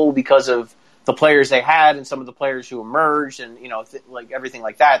different role because of the players they had and some of the players who emerged, and like everything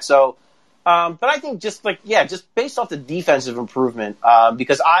like that. So, but I think just based off the defensive improvement,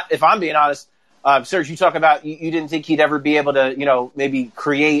 because if I'm being honest, Serge, you talk about you didn't think he'd ever be able to maybe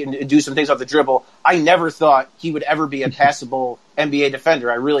create and do some things off the dribble. I never thought he would ever be a passable NBA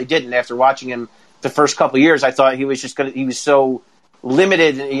defender. I really didn't. After watching him the first couple of years, I thought he was he was so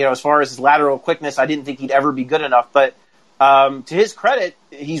limited, as far as his lateral quickness. I didn't think he'd ever be good enough. But to his credit,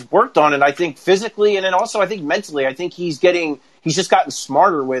 he's worked on it, I think, physically, and then also I think mentally. I think he's just gotten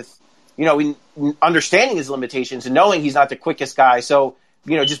smarter with, understanding his limitations and knowing he's not the quickest guy. So,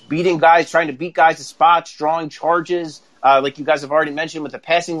 just beating guys, trying to beat guys to spots, drawing charges, like you guys have already mentioned with the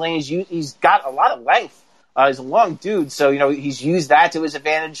passing lanes. He's got a lot of length. He's a long dude, so, he's used that to his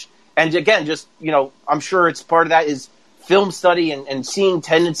advantage. And again, just, I'm sure it's part of that is film study and seeing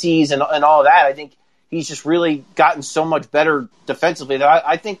tendencies and all of that. I think he's just really gotten so much better defensively that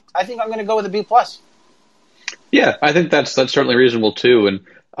I think I'm going to go with a B plus. Yeah, I think that's certainly reasonable too. And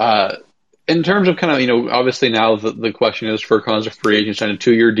in terms of kind of, obviously now the question is Furkan's a free agent, signed a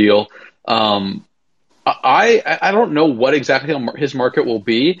 2-year deal. I don't know what exactly his market will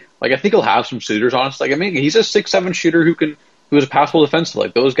be. Like, I think he'll have some suitors, honestly. Like, I mean, he's a 6'7" shooter who is a passable defensive.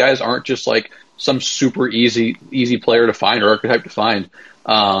 Like, those guys aren't just like some super easy player to find or archetype to find.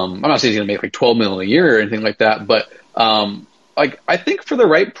 I'm not saying he's going to make like $12 million a year or anything like that, but I think for the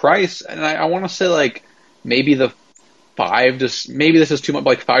right price, and I want to say like maybe maybe this is too much,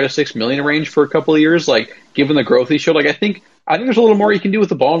 like $5 to $6 million range for a couple of years. Like, given the growth he showed, like I think there's a little more he can do with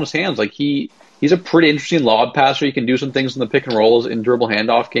the ball in his hands. Like he's a pretty interesting lob passer. He can do some things in the pick and rolls in dribble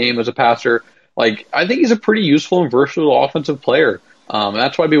handoff game as a passer. Like, I think he's a pretty useful and versatile offensive player. And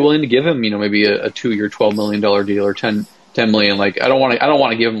that's why I'd be willing to give him, maybe a 2-year, $12 million deal or $10 million. Like, I don't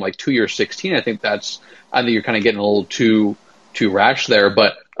want to give him like 2 years, 16. I think you're kind of getting a little too rash there.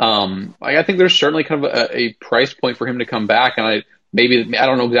 But I think there's certainly kind of a price point for him to come back. And I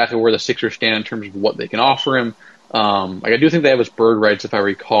don't know exactly where the Sixers stand in terms of what they can offer him. I do think they have his bird rights, if I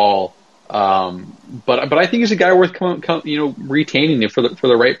recall. But I think he's a guy worth retaining it for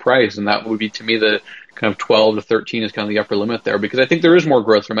the right price, and that would be, to me, the kind of 12 to 13 is kind of the upper limit there, because I think there is more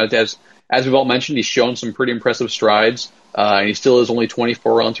growth from him. As we've all mentioned, he's shown some pretty impressive strides, and he still is only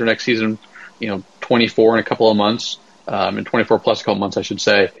 24. Enter next season, 24 in a couple of months, and 24 plus a couple months, I should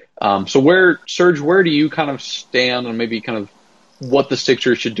say. So Serge, where do you kind of stand on maybe kind of what the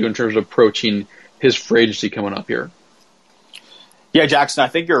Sixers should do in terms of approaching his free agency coming up here? Yeah, Jackson, I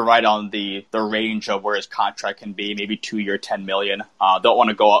think you're right on the range of where his contract can be, maybe 2-year, $10 million. Don't want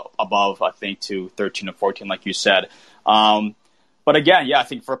to go above, I think, to 13 or 14, like you said. But again, yeah, I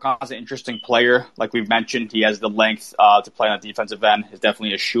think Furkan's an interesting player. Like we've mentioned, he has the length to play on the defensive end. He's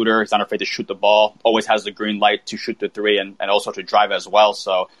definitely a shooter. He's not afraid to shoot the ball. Always has the green light to shoot the three and also to drive as well.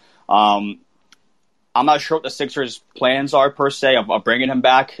 So I'm not sure what the Sixers' plans are per se of bringing him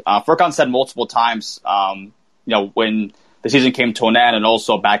back. Furkan said multiple times, when the season came to an end, and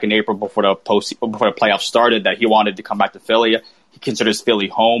also back in April before the playoffs started, that he wanted to come back to Philly. He considers Philly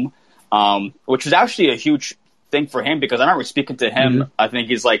home, which was actually a huge thing for him, because I remember speaking to him. Mm-hmm. I think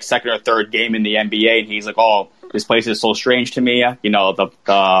he's like second or third game in the NBA, and he's like, "Oh, this place is so strange to me.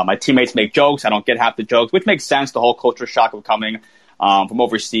 My teammates make jokes. I don't get half the jokes," which makes sense. The whole culture shock of coming from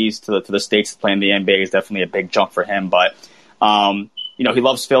overseas to the States to play in the NBA is definitely a big jump for him. But he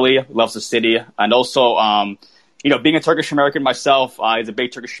loves Philly, loves the city, and also being a Turkish American myself, he's a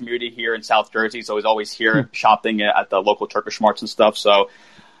big Turkish community here in South Jersey, so he's always here shopping at the local Turkish marts and stuff. So,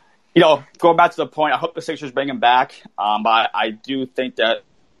 going back to the point, I hope the Sixers bring him back, but I do think that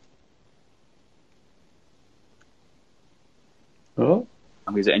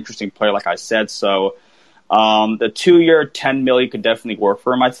he's an interesting player, like I said. So, the 2-year, $10 million could definitely work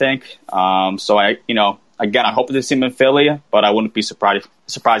for him, I think. So I hope to see him in Philly, but I wouldn't be surprised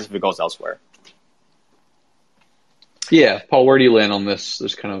if it goes elsewhere. Yeah, Paul, where do you land on this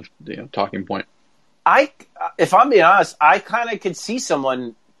kind of talking point? If I'm being honest, I kind of could see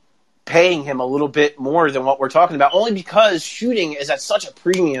someone paying him a little bit more than what we're talking about, only because shooting is at such a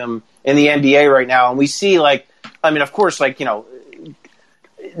premium in the NBA right now, and we see of course, he's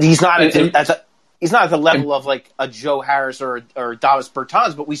not he's not at the level of like a Joe Harris or Davis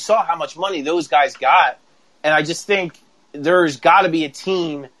Bertans, but we saw how much money those guys got, and I just think there's got to be a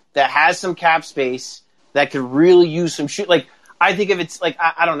team that has some cap space that could really use some shoot. Like, I think if it's like,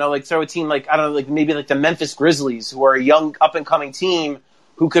 I don't know, like throw a team like, I don't know, like maybe like the Memphis Grizzlies, who are a young up and coming team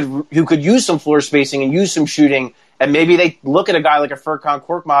who could use some floor spacing and use some shooting. And maybe they look at a guy like a Furkan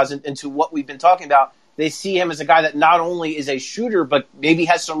Korkmaz and to what we've been talking about. They see him as a guy that not only is a shooter, but maybe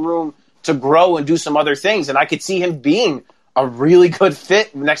has some room to grow and do some other things. And I could see him being a really good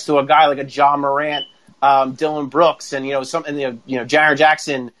fit next to a guy like a John Morant, Dylan Brooks, and Jaren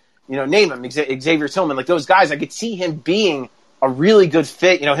Jackson. Name him, Xavier Tillman, like those guys. I could see him being a really good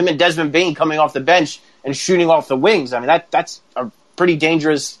fit. Him and Desmond Bane coming off the bench and shooting off the wings. I mean, that's a pretty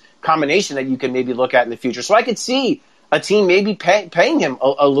dangerous combination that you can maybe look at in the future. So I could see a team maybe paying him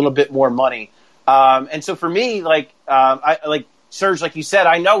a little bit more money. And so for me, like Serge, like you said,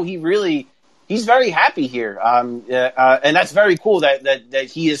 I know he's very happy here. And that's very cool that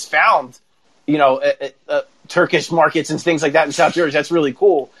he has found, Turkish markets and things like that in South Jersey. That's really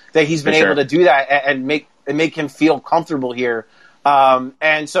cool that he's been able to do that and make him feel comfortable here.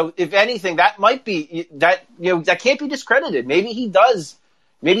 And so if anything, that might be that can't be discredited.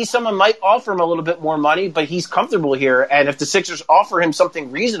 Maybe someone might offer him a little bit more money, but he's comfortable here. And if the Sixers offer him something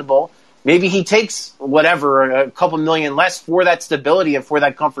reasonable, maybe he takes a couple million less for that stability and for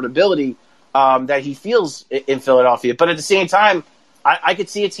that comfortability that he feels in Philadelphia. But at the same time, I could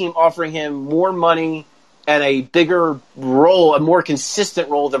see a team offering him more money and a bigger role, a more consistent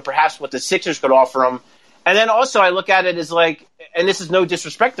role than perhaps what the Sixers could offer him. And then also I look at it as like, and this is no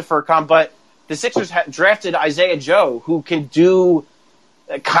disrespect to Furkan, but the Sixers drafted Isaiah Joe, who can do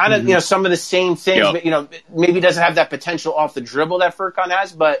kind of, some of the same things, but, maybe doesn't have that potential off the dribble that Furkan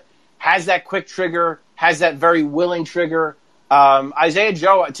has, but has that quick trigger, has that very willing trigger. Isaiah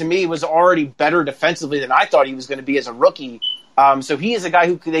Joe, to me, was already better defensively than I thought he was going to be as a rookie. So he is a guy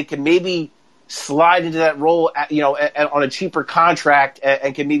who they can maybe slide into that role, on a cheaper contract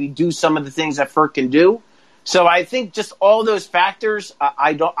and can maybe do some of the things that Furk can do. So I think just all those factors,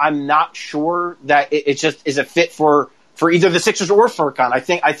 I'm not sure that it just is a fit for either the Sixers or Furkan.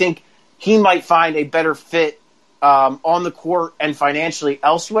 I think he might find a better fit on the court and financially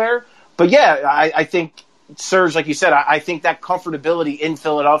elsewhere. But yeah, I think, Serge, like you said, I think that comfortability in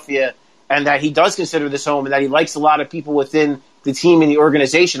Philadelphia and that he does consider this home and that he likes a lot of people within the team and the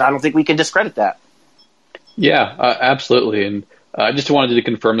organization, I don't think we can discredit that. Yeah, absolutely. And I just wanted to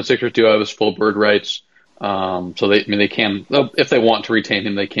confirm the Sixers do have his full bird rights. So they can, if they want to retain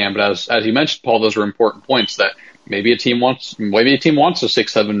him, they can. But as you mentioned, Paul, those are important points that maybe a team wants a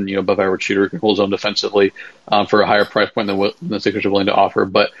 6'7", above average shooter who can hold his own defensively for a higher price point than what the Sixers are willing to offer.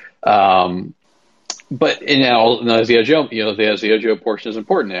 But in Isaiah Joe, the Isaiah Joe portion is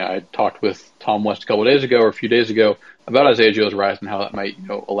important. I talked with Tom West a few days ago about Isaiah Joe's rise and how that might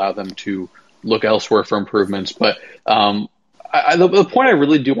allow them to look elsewhere for improvements. But the point I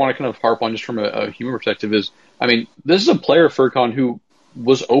really do want to kind of harp on just from a human perspective is, this is a player, Furkan, who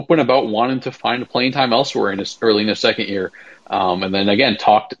was open about wanting to find playing time elsewhere early in his second year. And then again,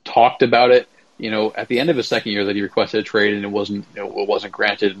 talked about it, at the end of his second year that he requested a trade and it wasn't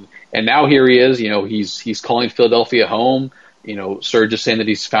granted. And now here he is, he's calling Philadelphia home. Serge is saying that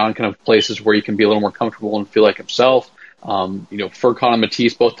he's found kind of places where he can be a little more comfortable and feel like himself. Furkan and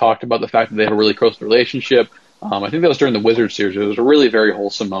Matisse both talked about the fact that they had a really close relationship. I think that was during the Wizards series. It was a really very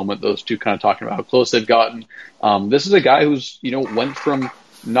wholesome moment. Those two kind of talking about how close they've gotten. This is a guy who's went from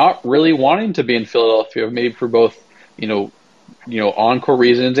not really wanting to be in Philadelphia, maybe for both on court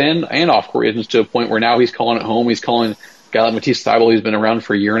reasons and off court reasons, to a point where now he's calling it home. He's calling a guy like Matisse Thybulle, who's been around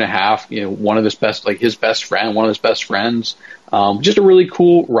for a year and a half. One of his best, like his best friend, one of his best friends. Just a really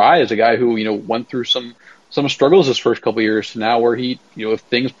cool rise. A guy who went through some struggles his first couple of years to now where he, if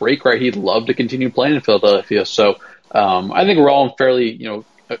things break right, he'd love to continue playing in Philadelphia. So I think we're all in fairly,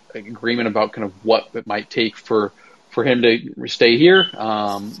 agreement about kind of what it might take for him to stay here.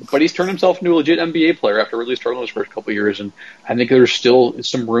 But he's turned himself into a legit NBA player after really struggling his first couple of years. And I think there's still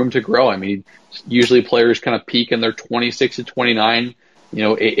some room to grow. I mean, usually players kind of peak in their 26 to 29,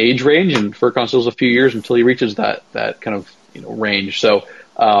 age range, and Furkan still has a few years until he reaches that kind of, range. So,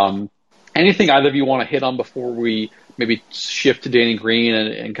 anything either of you want to hit on before we maybe shift to Danny Green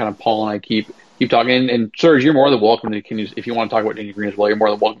and kind of Paul and I keep talking? And Serge, you're more than welcome to if you want to talk about Danny Green as well. You're more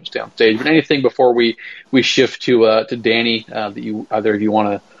than welcome to stay on stage. But anything before we shift to Danny that you either of you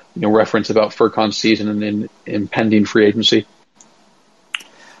want to reference about Furkan's season and impending free agency?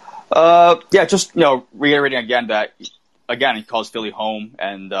 Just reiterating again that. Again, he calls Philly home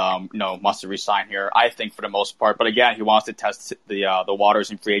and, wants to resign here, I think, for the most part. But again, he wants to test the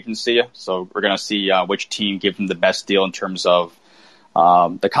waters in free agency. So we're going to see which team gives him the best deal in terms of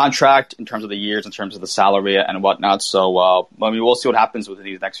the contract, in terms of the years, in terms of the salary and whatnot. So, we'll see what happens within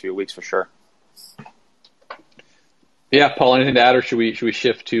these next few weeks for sure. Yeah, Paul, anything to add, or should we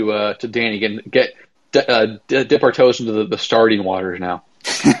shift to Danny again? Dip our toes into the starting waters now.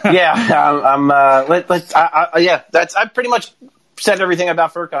 I pretty much said everything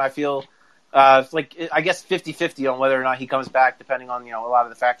about Furkan. I feel I guess 50-50 on whether or not he comes back, depending on a lot of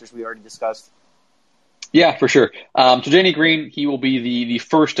the factors we already discussed. Yeah, for sure. So Danny Green, he will be the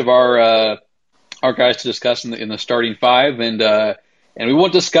first of our guys to discuss in the starting five, and we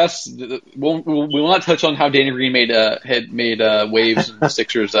won't discuss. We will not touch on how Danny Green had made waves in the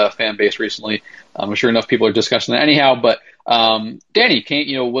Sixers fan base recently. I'm sure enough people are discussing that anyhow. But Danny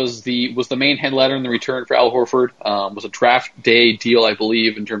was the main headliner in the return for Al Horford. Was a draft day deal, I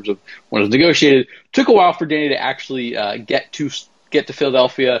believe, in terms of when it was negotiated. Took a while for Danny to actually get to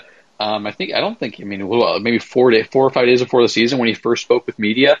Philadelphia. Maybe 4 or 5 days before the season when he first spoke with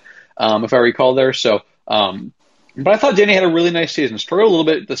media, if I recall there. So. But I thought Danny had a really nice season. Struggled a little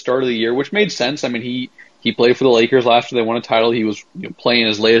bit at the start of the year, which made sense. I mean, he played for the Lakers last year. They won a title. He was playing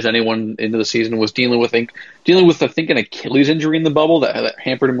as late as anyone into the season. Was dealing with an Achilles injury in the bubble that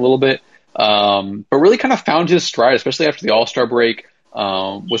hampered him a little bit. But really kind of found his stride, especially after the All-Star break.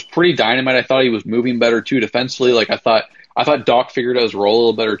 Was pretty dynamite. I thought he was moving better too defensively. I thought Doc figured out his role a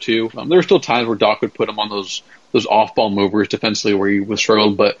little better too. There were still times where Doc would put him on those off-ball movers defensively where he was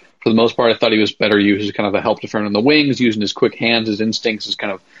struggled, but for the most part, I thought he was better used as kind of a help defender in the wings, using his quick hands, his instincts, as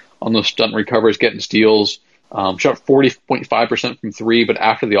kind of on those stunt recovers, getting steals. Shot 40.5% from three, but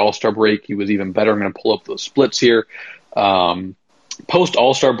after the All-Star break, he was even better. I'm going to pull up those splits here. Post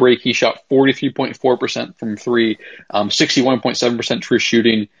All-Star break, he shot 43.4% from three, 61.7% true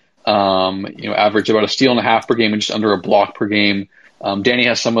shooting. Average about a steal and a half per game and just under a block per game. Danny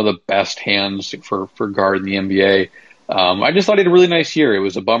has some of the best hands for guard in the NBA. I just thought he had a really nice year. It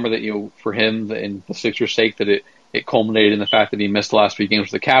was a bummer that, for him and the Sixers' sake, that it culminated in the fact that he missed the last few games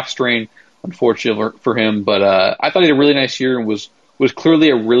with a calf strain, unfortunately for him. But I thought he had a really nice year and was clearly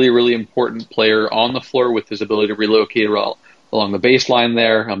a really, really important player on the floor with his ability to relocate along the baseline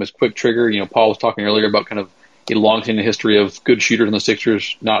there. His quick trigger, Paul was talking earlier about kind of a long-standing history of good shooters in the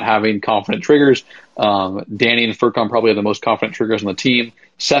Sixers not having confident triggers. Danny and Furkan probably have the most confident triggers on the team.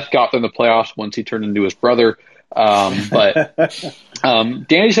 Seth got them in the playoffs once he turned into his brother. But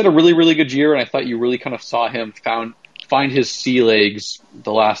Danny just had a really, really good year, and I thought you really kind of saw him find his sea legs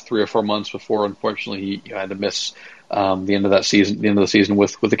the last 3 or 4 months before, unfortunately, he had to miss the end of the season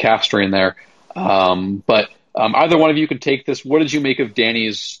with the calf strain there. But either one of you could take this. What did you make of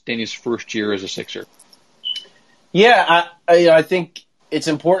Danny's first year as a Sixer? Yeah, I think it's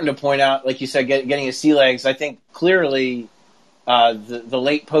important to point out, like you said, getting his sea legs. I think clearly the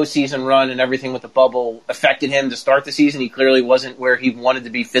late postseason run and everything with the bubble affected him to start the season. He clearly wasn't where he wanted to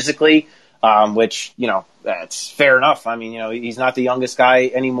be physically, which, that's fair enough. I mean, he's not the youngest guy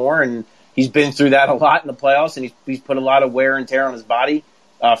anymore, and he's been through that a lot in the playoffs, and he's put a lot of wear and tear on his body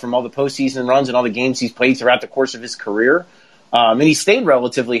from all the postseason runs and all the games he's played throughout the course of his career. And he stayed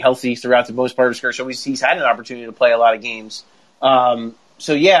relatively healthy throughout the most part of his career, so he's had an opportunity to play a lot of games. I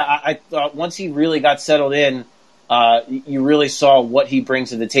thought once he really got settled in, you really saw what he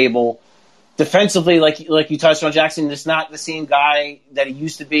brings to the table. defensively, like you touched on, Jackson, is not the same guy that he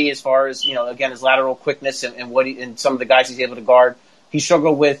used to be as far as, again, his lateral quickness and some of the guys he's able to guard. He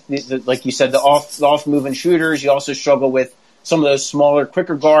struggled with, like you said, the off moving shooters. You also struggle with some of those smaller,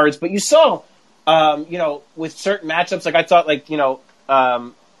 quicker guards. But you saw, with certain matchups, like I thought,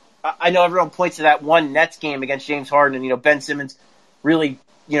 I know everyone points to that one Nets game against James Harden and, Ben Simmons really,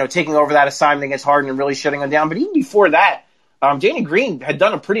 taking over that assignment against Harden and really shutting him down. But even before that, Danny Green had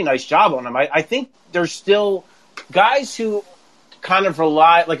done a pretty nice job on him. I think there's still guys who kind of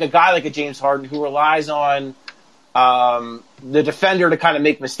rely, like a guy like a James Harden who relies on the defender to kind of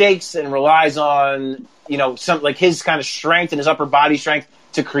make mistakes and relies on, some like his kind of strength and his upper body strength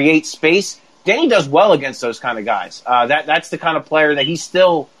to create space. Danny does well against those kind of guys. That's the kind of player that he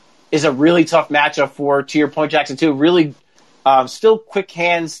still is a really tough matchup for, to your point, Jackson, too. Really, still quick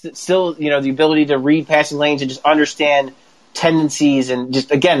hands, still, the ability to read passing lanes and just understand tendencies, and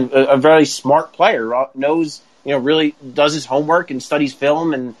just, again, a very smart player, knows, really does his homework and studies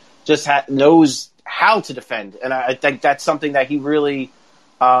film and just knows how to defend. And I think that's something that he really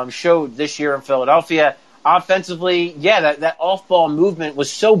showed this year in Philadelphia. Offensively, that off-ball movement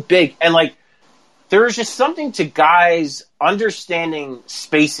was so big. And, there is just something to guys understanding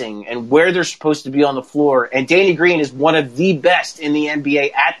spacing and where they're supposed to be on the floor. And Danny Green is one of the best in the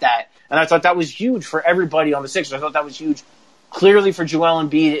NBA at that. And I thought that was huge for everybody on the Sixers. I thought that was huge clearly for Joel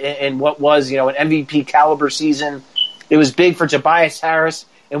Embiid in what was, an MVP caliber season. It was big for Tobias Harris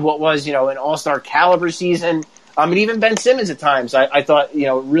in what was, an all-star caliber season. And even Ben Simmons at times, I thought,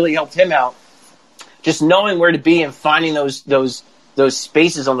 really helped him out. Just knowing where to be and finding those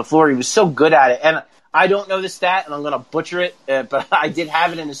spaces on the floor. He was so good at it. And I don't know the stat, and I'm going to butcher it, but I did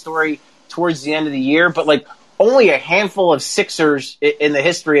have it in the story towards the end of the year. But, only a handful of Sixers in the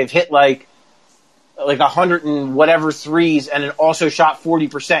history have hit, 100 and whatever threes and then also shot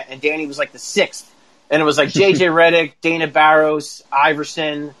 40%. And Danny was, the sixth. And it was, J.J. Redick, Dana Barros,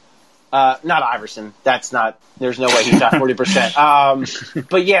 Iverson. Not Iverson. There's no way he shot 40%.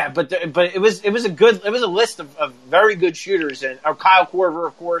 But it was a list of very good shooters, and Kyle Korver,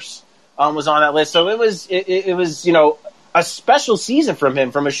 of course, was on that list. So it was a special season from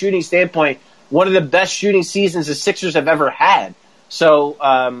him from a shooting standpoint. One of the best shooting seasons the Sixers have ever had. So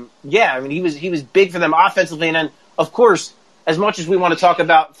he was big for them offensively, and then of course, as much as we want to talk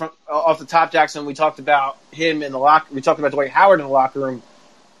about off the top, Jackson, we talked about him in the locker. We talked about Dwight Howard in the locker room.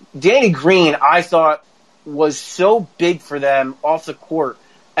 Danny Green, I thought, was so big for them off the court.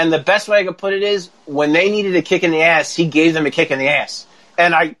 And the best way I could put it is, when they needed a kick in the ass, he gave them a kick in the ass.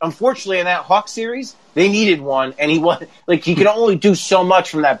 And unfortunately, in that Hawks series, they needed one, and he could only do so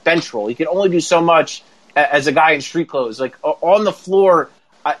much from that bench role. He could only do so much as a guy in street clothes. On the floor,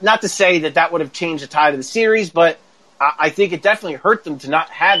 not to say that would have changed the tide of the series, but I think it definitely hurt them to not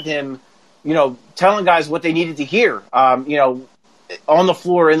have him, telling guys what they needed to hear. On the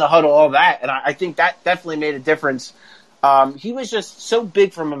floor, in the huddle, all that. And I think that definitely made a difference. He was just so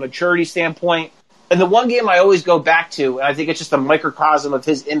big from a maturity standpoint. And the one game I always go back to, and I think it's just a microcosm of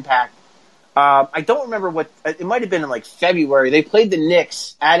his impact, I don't remember it might have been in February. They played the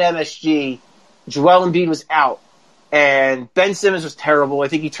Knicks at MSG. Joel Embiid was out. And Ben Simmons was terrible. I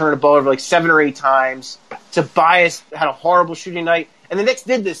think he turned the ball over 7 or 8 times. Tobias had a horrible shooting night. And the Knicks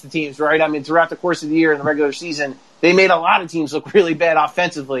did this to teams, right? I mean, throughout the course of the year in the regular season, they made a lot of teams look really bad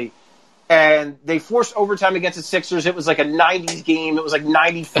offensively. And they forced overtime against the Sixers. It was a 90s game. It was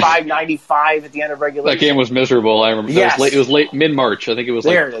 95-95 at the end of regulation. That game was miserable. I remember. Yes. It was late mid-March. I think it was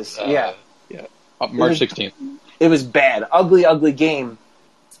there it is. Yeah. March 16th. It was bad. Ugly, ugly game.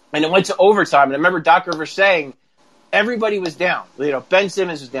 And it went to overtime. And I remember Doc Rivers saying everybody was down. Ben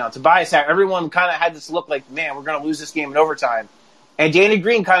Simmons was down. Tobias Harris. Everyone kind of had this look man, we're going to lose this game in overtime. And Danny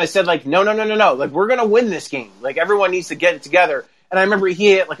Green kind of said, no. We're going to win this game. Everyone needs to get it together. And I remember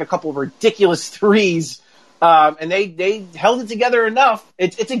he hit a couple of ridiculous threes. And they held it together enough.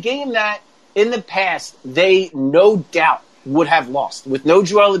 It's a game that in the past they no doubt would have lost. With no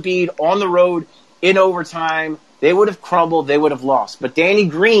Joel Embiid on the road in overtime, they would have crumbled. They would have lost. But Danny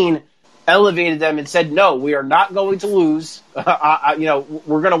Green elevated them and said, no, we are not going to lose. We're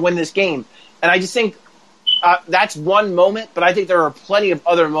going to win this game. And I just think that's one moment, but I think there are plenty of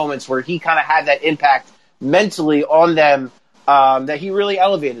other moments where he kind of had that impact mentally on them that he really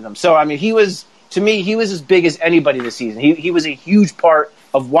elevated them. So, I mean, to me, he was as big as anybody this season. He was a huge part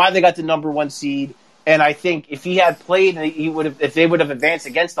of why they got the number 1 seed. And I think if he had played, if they would have advanced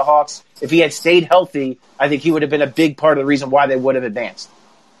against the Hawks, if he had stayed healthy, I think he would have been a big part of the reason why they would have advanced.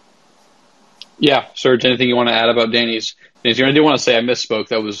 Yeah, Serge, anything you want to add about Danny's? I do want to say I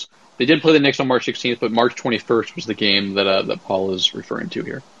misspoke. They did play the Knicks on March 16th, but March 21st was the game that Paul is referring to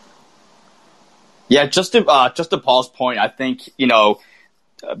here. Yeah, just to Paul's point, I think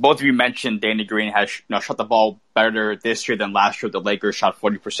both of you mentioned Danny Green has shot the ball better this year than last year. The Lakers shot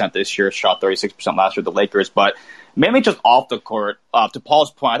 40% this year, shot 36% last year. The Lakers, but mainly just off the court. To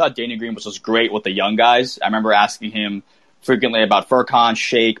Paul's point, I thought Danny Green was just great with the young guys. I remember asking him frequently about Furkan,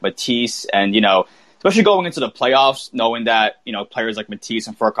 Shake, Matisse, and especially going into the playoffs, knowing that players like Matisse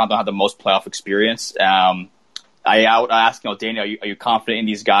and Furkan don't have the most playoff experience. I asked Danny, are you confident in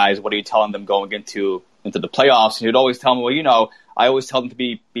these guys? What are you telling them going into the playoffs? And he'd always tell me, well, I always tell them to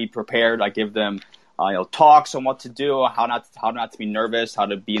be prepared. I give them talks on what to do, how not to be nervous, how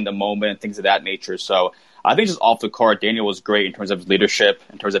to be in the moment, things of that nature. So I think just off the court, Daniel was great in terms of his leadership,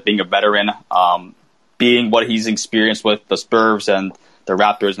 in terms of being a veteran, being what he's experienced with the Spurs and the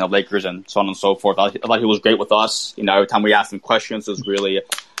Raptors and the Lakers and so on and so forth. I thought he was great with us. Every time we asked him questions, it was really,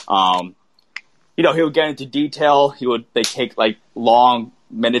 he would get into detail. They take like long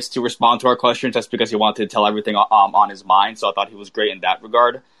minutes to respond to our questions just because he wanted to tell everything on his mind. So I thought he was great in that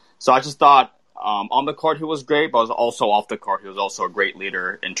regard. So I just thought on the court he was great, but also off the court he was also a great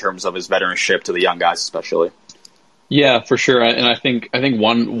leader in terms of his veteranship to the young guys especially. Yeah, for sure. And I think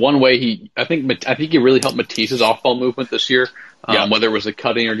one way he really helped Matisse's off-ball movement this year, whether it was the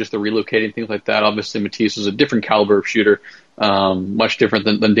cutting or just the relocating, things like that. Obviously, Matisse is a different caliber of shooter, much different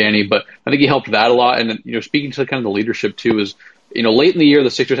than Danny, but I think he helped that a lot. And speaking to kind of the leadership too is, late in the year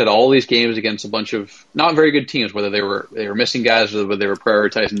the Sixers had all these games against a bunch of not very good teams, whether they were missing guys or whether they were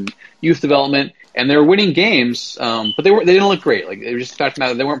prioritizing youth development, and they were winning games, but they didn't look great. Like, it was just the fact of the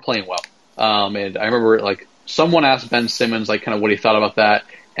matter, they weren't playing well. And I remember someone asked Ben Simmons kind of what he thought about that,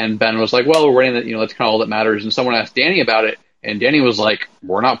 and Ben was like, "Well, we're winning. That's kind of all that matters." And someone asked Danny about it, and Danny was like,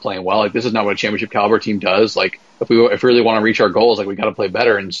 "We're not playing well. This is not what a championship caliber team does. If we really want to reach our goals, we got to play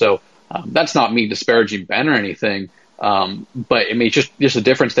better." And so that's not me disparaging Ben or anything, but I mean, just a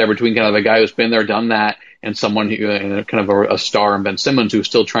difference there between kind of a guy who's been there, done that, and someone who kind of a star in Ben Simmons who's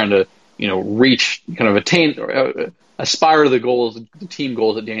still trying to reach, kind of attain, aspire to the goals, the team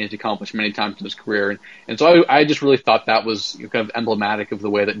goals that Danny's accomplished many times in his career. And so I just really thought that was kind of emblematic of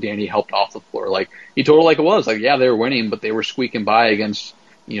the way that Danny helped off the floor. He told it like it was. Yeah, they were winning, but they were squeaking by against,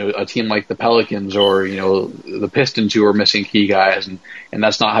 a team like the Pelicans or, the Pistons who were missing key guys. And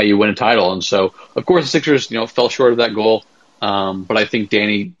that's not how you win a title. And so, of course, the Sixers, fell short of that goal. But I think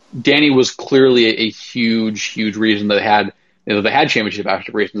Danny was clearly a huge reason that they had championship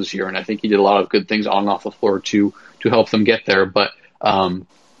aspirations this year, and I think he did a lot of good things on and off the floor to help them get there. But the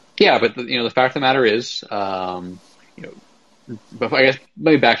fact of the matter is, but I guess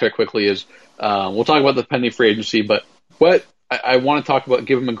maybe backtrack quickly is we'll talk about the pending free agency, but what I want to talk about,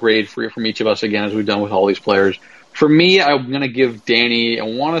 give him a grade from each of us again, as we've done with all these players. For me, I'm going to give Danny, I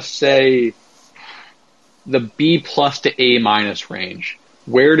want to say the B+ to A- range.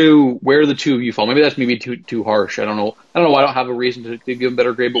 Where do the two of you fall? Maybe that's too harsh. I don't know. I don't have a reason to give him a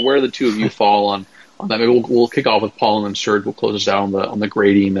better grade, but where do the two of you fall on that? Maybe we'll kick off with Paul, and then Serge will close us out on the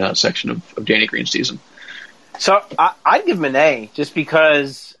grading section of Danny Green's season. So I'd give him an A, just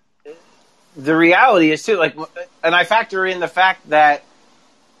because the reality is too, and I factor in the fact that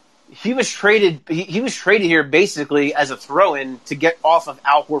he was traded. He was traded here basically as a throw-in to get off of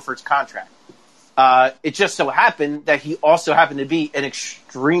Al Horford's contract. It just so happened that he also happened to be an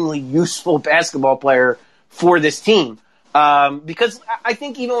extremely useful basketball player for this team. Because I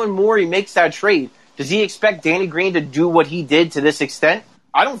think even when Morey makes that trade, does he expect Danny Green to do what he did to this extent?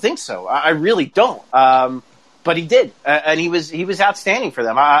 I don't think so. I really don't. But he did, and he was outstanding for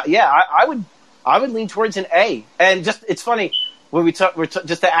them. I would lean towards an A. And just, it's funny when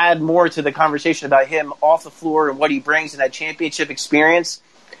just to add more to the conversation about him off the floor and what he brings in that championship experience.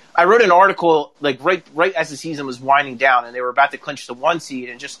 I wrote an article right as the season was winding down, and they were about to clinch the 1 seed,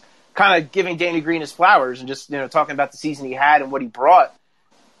 and just kind of giving Danny Green his flowers and just talking about the season he had and what he brought.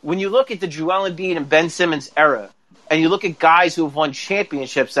 When you look at the Joel Embiid and Ben Simmons era, and you look at guys who have won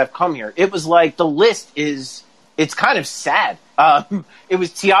championships that have come here, it was like the list it's kind of sad. It was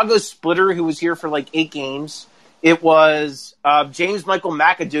Thiago Splitter, who was here for 8 games. It was James Michael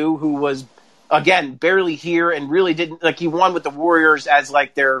McAdoo, who was, again, barely here and really didn't, he won with the Warriors as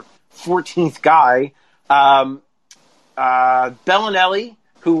their 14th guy. Bellinelli,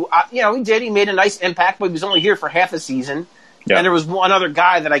 who, he made a nice impact, but he was only here for half a season. Yeah. And there was one other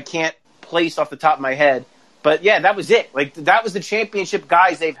guy that I can't place off the top of my head. But yeah, that was it. That was the championship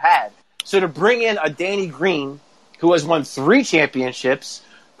guys they've had. So to bring in a Danny Green, who has won 3 championships,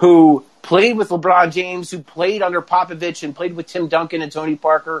 who played with LeBron James, who played under Popovich and played with Tim Duncan and Tony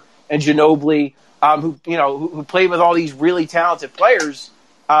Parker and Ginobili, who played with all these really talented players.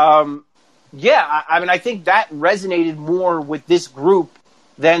 I think that resonated more with this group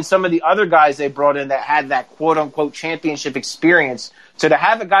than some of the other guys they brought in that had that quote-unquote championship experience. So to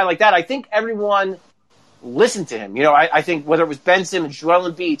have a guy like that, I think everyone listened to him. I think whether it was Ben Simmons,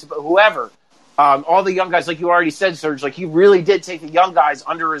 Joel Embiid, whoever, all the young guys, like you already said, Serge, like he really did take the young guys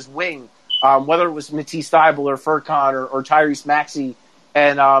under his wing, whether it was Matisse Thybulle or Furkan or Tyrese Maxey,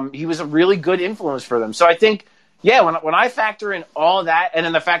 and he was a really good influence for them. So I think, yeah, when I factor in all that, and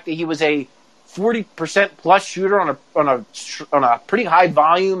then the fact that he was a 40% plus shooter on a pretty high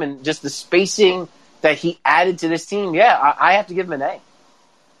volume, and just the spacing that he added to this team, yeah, I have to give him an A.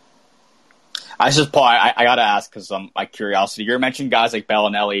 Paul, I gotta ask because my curiosity. You mentioned guys like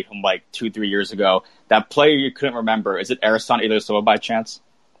Bellinelli from like 2-3 years ago. That player you couldn't remember, is it Ersan Ilyasova by chance?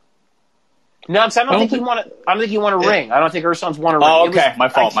 No, I don't think he won. I don't think he won a ring. I don't think Ersan's won a ring. Oh, okay, my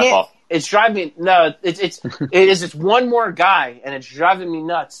fault. It's driving me. No, it's one more guy, and it's driving me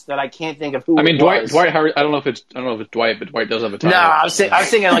nuts that I can't think of who. I mean, Dwight. I don't know if it's Dwight, but Dwight does have a title. No, I was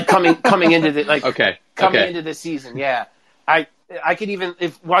thinking like coming into the into the season. Yeah, I could even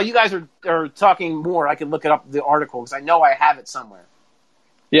while you guys are talking more, I could look it up the article because I know I have it somewhere.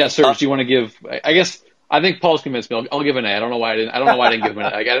 Yeah, Serge, do you want to give? I think Paul's convinced me. I'll give an A. I don't know why I didn't give him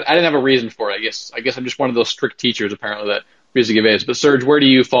an A. I didn't have a reason for it. I guess I'm just one of those strict teachers apparently that refuses to give A's. But Serge, where do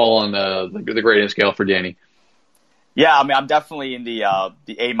you fall on the grading scale for Danny? Yeah, I mean, I'm definitely in the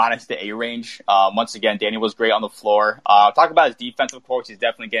A minus to A range. Once again, Danny was great on the floor. Talk about his defense, of course. He's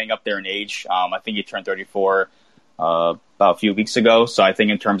definitely getting up there in age. I think he turned 34 about a few weeks ago. So I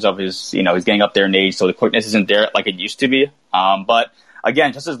think in terms of his, he's getting up there in age. So the quickness isn't there like it used to be. But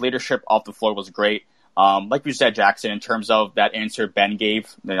again, just his leadership off the floor was great. Like you said, Jackson, in terms of that answer Ben gave,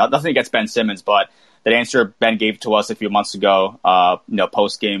 nothing against Ben Simmons, but that answer Ben gave to us a few months ago,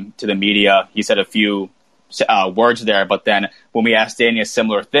 post game to the media, he said a few words there, but then when we asked Danny a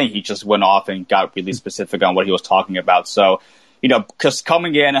similar thing, he just went off and got really specific on what he was talking about. So, because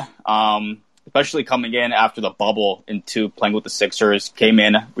coming in, especially coming in after the bubble into playing with the Sixers, came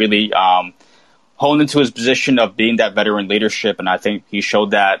in really honed into his position of being that veteran leadership, and I think he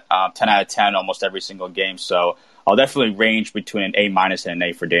showed that 10 out of 10 almost every single game. So I'll definitely range between an A minus and an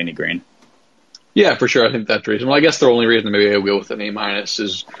A for Danny Green. Yeah, for sure. I think that's reasonable. I guess the only reason maybe I go with an A minus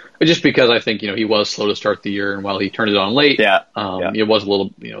is just because I think he was slow to start the year, and while he turned it on late, it was a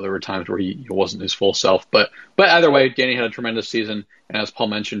little. There were times where he wasn't his full self. But either way, Danny had a tremendous season, and as Paul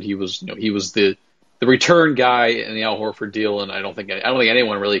mentioned, he was the return guy in the Al Horford deal, and I don't think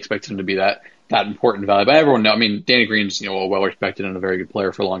anyone really expected him to be that important value. But everyone knows. I mean, Danny Green's a well respected and a very good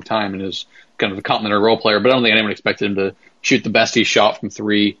player for a long time, and is kind of a complementary role player. But I don't think anyone expected him to shoot the best he shot from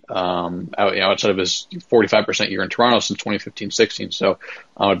three outside of his 45% year in Toronto since 2015-16. So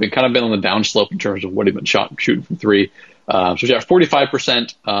it's been on the downslope in terms of what he'd been shooting from three. So yeah,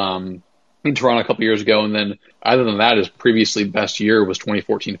 45% in Toronto a couple years ago, and then other than that, his previously best year was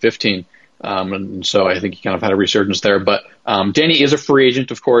 2014-15. And so I think he kind of had a resurgence there. But Danny is a free agent,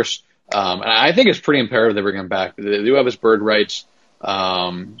 of course. And I think it's pretty imperative they bring him back. They do have his bird rights.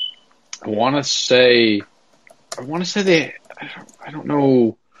 I want to say they. I don't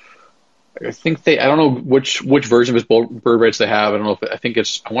know. I don't know which version of his bird rights they have. I don't know if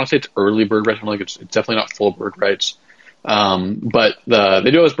I want to say it's early bird rights. I'm like it's definitely not full bird rights. But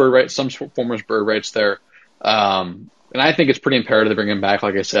they do have his bird rights. Some form of his bird rights there. And I think it's pretty imperative to bring him back.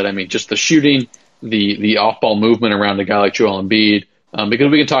 Like I said, I mean, just the shooting, the off ball movement around a guy like Joel Embiid.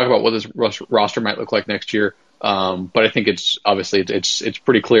 Because we can talk about what this roster might look like next year. But I think it's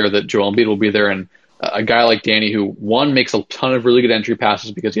pretty clear that Joel Embiid will be there, and a guy like Danny, who one makes a ton of really good entry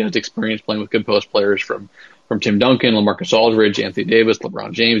passes because he has experience playing with good post players from Tim Duncan, LaMarcus Aldridge, Anthony Davis,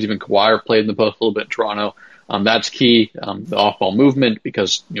 LeBron James, even Kawhi played in the post a little bit in Toronto. That's key. The off ball movement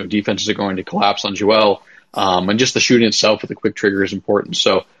because defenses are going to collapse on Joel, and just the shooting itself with the quick trigger is important.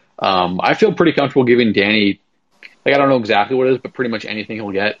 So I feel pretty comfortable giving Danny. I don't know exactly what it is, but pretty much anything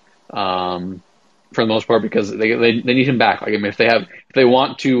he'll get for the most part because they need him back. Like, I mean, if they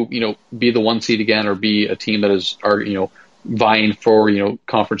want to be the one seed again or be a team that are vying for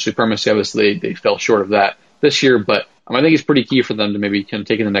conference supremacy, obviously they fell short of that this year. But I think it's pretty key for them to maybe kind of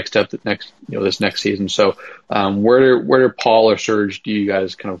take the next step this next season. So where do Paul or Serge do you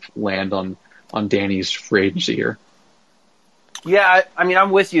guys kind of land on Danny's free agency here? Yeah, I mean, I'm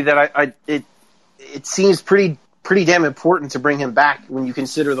with you that it seems pretty damn important to bring him back when you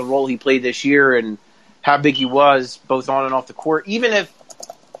consider the role he played this year and how big he was both on and off the court. Even if,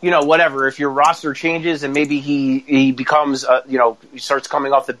 whatever, if your roster changes and maybe he becomes, he starts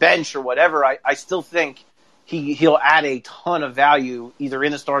coming off the bench or whatever, I still think he'll add a ton of value either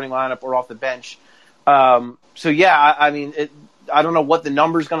in the starting lineup or off the bench. So yeah, I mean, I don't know what the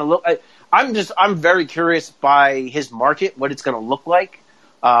number's going to look like. I'm very curious by his market, what it's going to look like.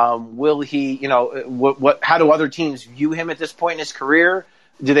 Will he, how do other teams view him at this point in his career?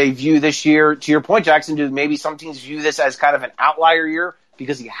 Do they view this year, to your point, Jackson, do maybe some teams view this as kind of an outlier year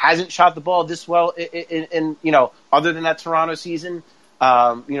because he hasn't shot the ball this well in other than that Toronto season?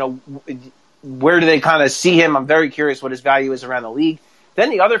 Where do they kind of see him? I'm very curious what his value is around the league. Then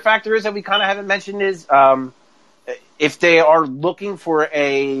the other factor is that we kind of haven't mentioned is if they are looking for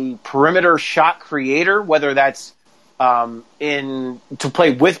a perimeter shot creator, whether that's to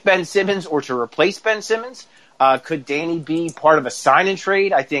play with Ben Simmons or to replace Ben Simmons. Could Danny be part of a sign-and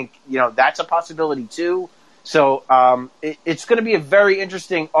trade? I think, that's a possibility too. So it's going to be a very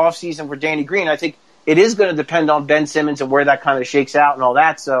interesting offseason for Danny Green. I think it is going to depend on Ben Simmons and where that kind of shakes out and all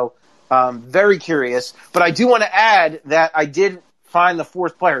that. So very curious. But I do want to add that I did find the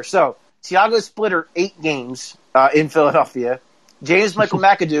fourth player. So Thiago Splitter, 8 games in Philadelphia. James Michael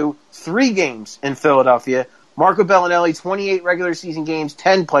McAdoo, 3 games in Philadelphia. Marco Bellinelli, 28 regular season games,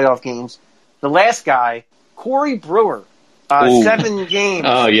 10 playoff games. The last guy, Corey Brewer, 7 games.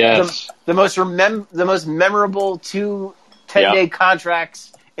 Oh, yes. The most memorable 2 10-day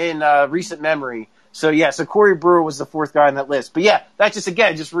contracts in recent memory. So Corey Brewer was the fourth guy on that list. But that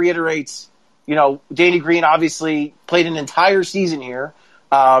just reiterates, Danny Green obviously played an entire season here.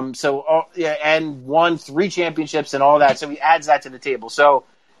 And won 3 championships and all that. So he adds that to the table. So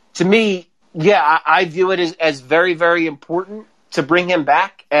to me, I view it as very, very important to bring him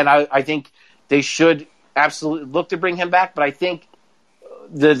back. And I think they should absolutely look to bring him back. But I think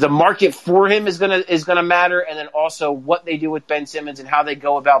the market for him is gonna matter. And then also what they do with Ben Simmons and how they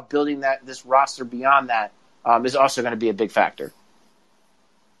go about building this roster beyond that is also going to be a big factor.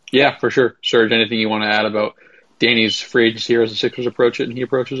 Yeah, for sure. Serge, anything you want to add about Danny's free agency here as the Sixers approach it and he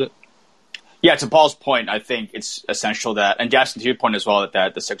approaches it? Yeah, to Paul's point, I think it's essential that, and Jackson, to your point as well,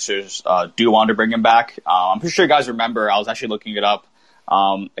 that the Sixers do want to bring him back. I'm pretty sure you guys remember, I was actually looking it up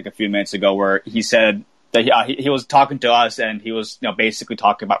like a few minutes ago, where he said that he was talking to us and he was basically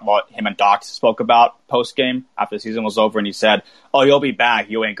talking about what him and Doc spoke about post game after the season was over, and he said, "Oh, you'll be back.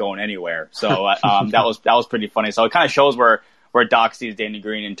 You ain't going anywhere." So that was pretty funny. So it kind of shows where Doc sees Danny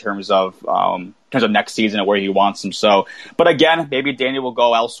Green in terms of next season and where he wants him. So, but again, maybe Danny will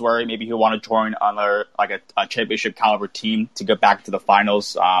go elsewhere. Maybe he'll want to join on a championship caliber team to get back to the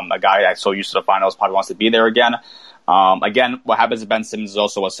finals. A guy that's so used to the finals probably wants to be there again. Again, what happens to Ben Simmons is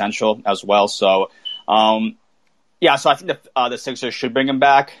also essential as well. So, so I think the Sixers should bring him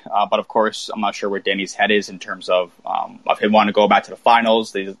back. But of course, I'm not sure where Danny's head is in terms of him wanting to go back to the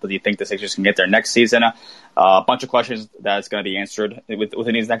finals. Do you think the Sixers can get there next season? A bunch of questions that's going to be answered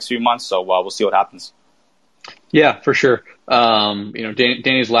within these next few months. So we'll see what happens. Yeah, for sure.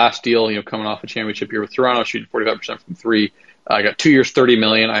 Danny's last deal, coming off a championship year with Toronto, shooting 45% from 3. Got 2 years, $30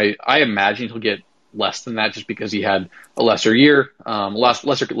 million. I imagine he'll get less than that just because he had a lesser year,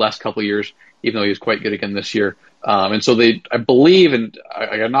 last couple of years, even though he was quite good again this year. And so I believe, and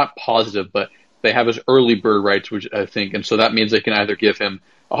I'm not positive, but they have his early bird rights, which I think, and so that means they can either give him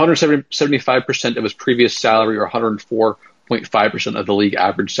 175% of his previous salary or 104.5% of the league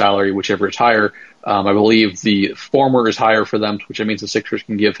average salary, whichever is higher. I believe the former is higher for them, which means the Sixers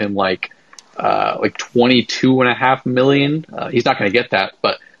can give him like $22.5 million. He's not going to get that,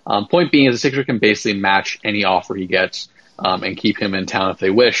 but point being is the Sixers can basically match any offer he gets and keep him in town if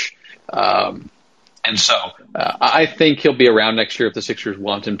they wish. And so I think he'll be around next year if the Sixers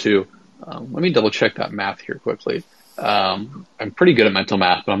want him to. Let me double check that math here quickly. I'm pretty good at mental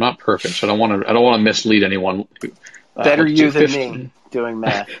math, but I'm not perfect, so I don't want to mislead anyone. Better you than me doing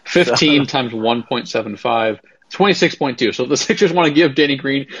math. 15 times 1.75, 26.2. So if the Sixers want to give Danny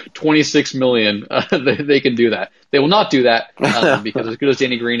Green $26 million, they can do that. They will not do that because as good as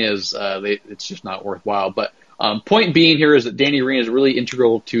Danny Green is, it's just not worthwhile. But point being here is that Danny Green is really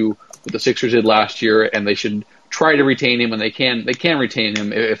integral to what the Sixers did last year, and they should try to retain him, and they can retain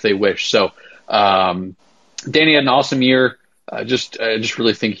him if they wish. So Danny had an awesome year. I just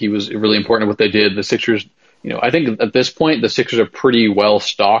really think he was really important at what they did. The Sixers, I think at this point the Sixers are pretty well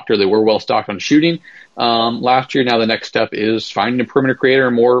stocked, or they were well stocked on shooting last year. Now the next step is finding a perimeter creator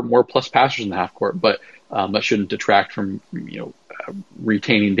and more plus passers in the half court, but that shouldn't detract from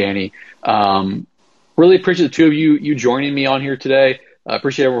retaining Danny. Really appreciate the two of you joining me on here today.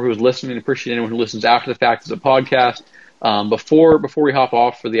 Appreciate everyone who was listening. Appreciate anyone who listens after the fact as a podcast. Before we hop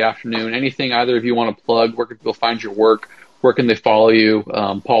off for the afternoon, anything either of you want to plug? Where can people find your work? Where can they follow you?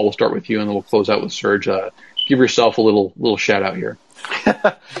 Paul, we'll start with you, and then we'll close out with Serge. Give yourself a little shout out here.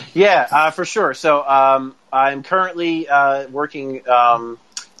 Yeah, for sure. So I'm currently working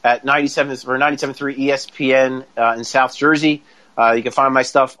at 97.3 ESPN in South Jersey. You can find my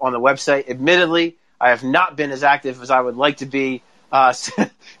stuff on the website. Admittedly, I have not been as active as I would like to be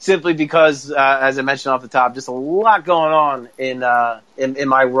simply because, as I mentioned off the top, just a lot going on in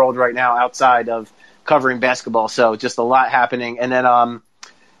my world right now outside of covering basketball. So just a lot happening. And then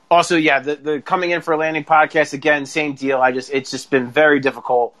also, the coming in for a landing podcast again, same deal. It's just been very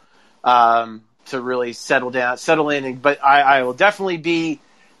difficult to really settle in. But I will definitely be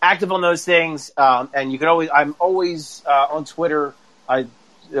active on those things. And I'm always on Twitter.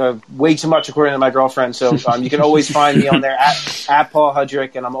 Way too much according to my girlfriend. So you can always find me on there at Paul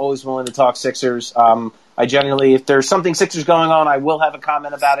Hudrick, and I'm always willing to talk Sixers. I generally, if there's something Sixers going on, I will have a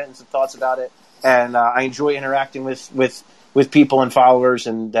comment about it and some thoughts about it. And I enjoy interacting with people and followers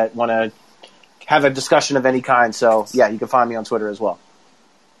and that want to have a discussion of any kind. So yeah, you can find me on Twitter as well.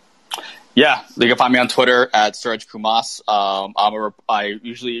 Yeah, you can find me on Twitter at Korkmaz. I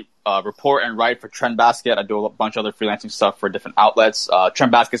usually report and write for Trend Basket. I do a bunch of other freelancing stuff for different outlets.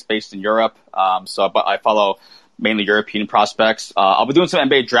 Trend Basket's based in Europe, but I follow mainly European prospects. I'll be doing some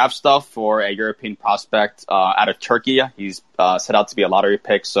NBA draft stuff for a European prospect out of Turkey. He's set out to be a lottery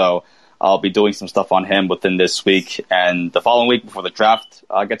pick, so I'll be doing some stuff on him within this week and the following week before the draft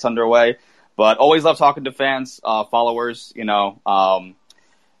gets underway. But always love talking to fans, followers,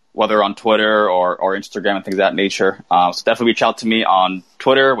 whether on Twitter or Instagram and things of that nature. So definitely reach out to me on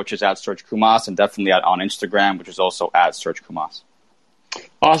Twitter, which is at Korkmaz, and definitely on Instagram, which is also at Korkmaz.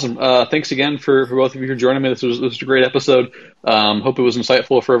 Awesome. Thanks again for both of you for joining me. This was a great episode. Hope it was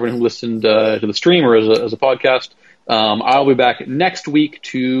insightful for everyone who listened to the stream or as a podcast. I'll be back next week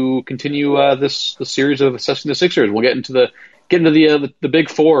to continue this series of assessing the Sixers. We'll get into the big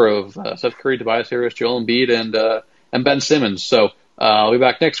four of Seth Curry, Tobias Harris, Joel Embiid, and Ben Simmons. So I'll be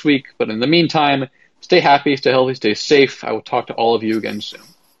back next week. But in the meantime, stay happy, stay healthy, stay safe. I will talk to all of you again soon.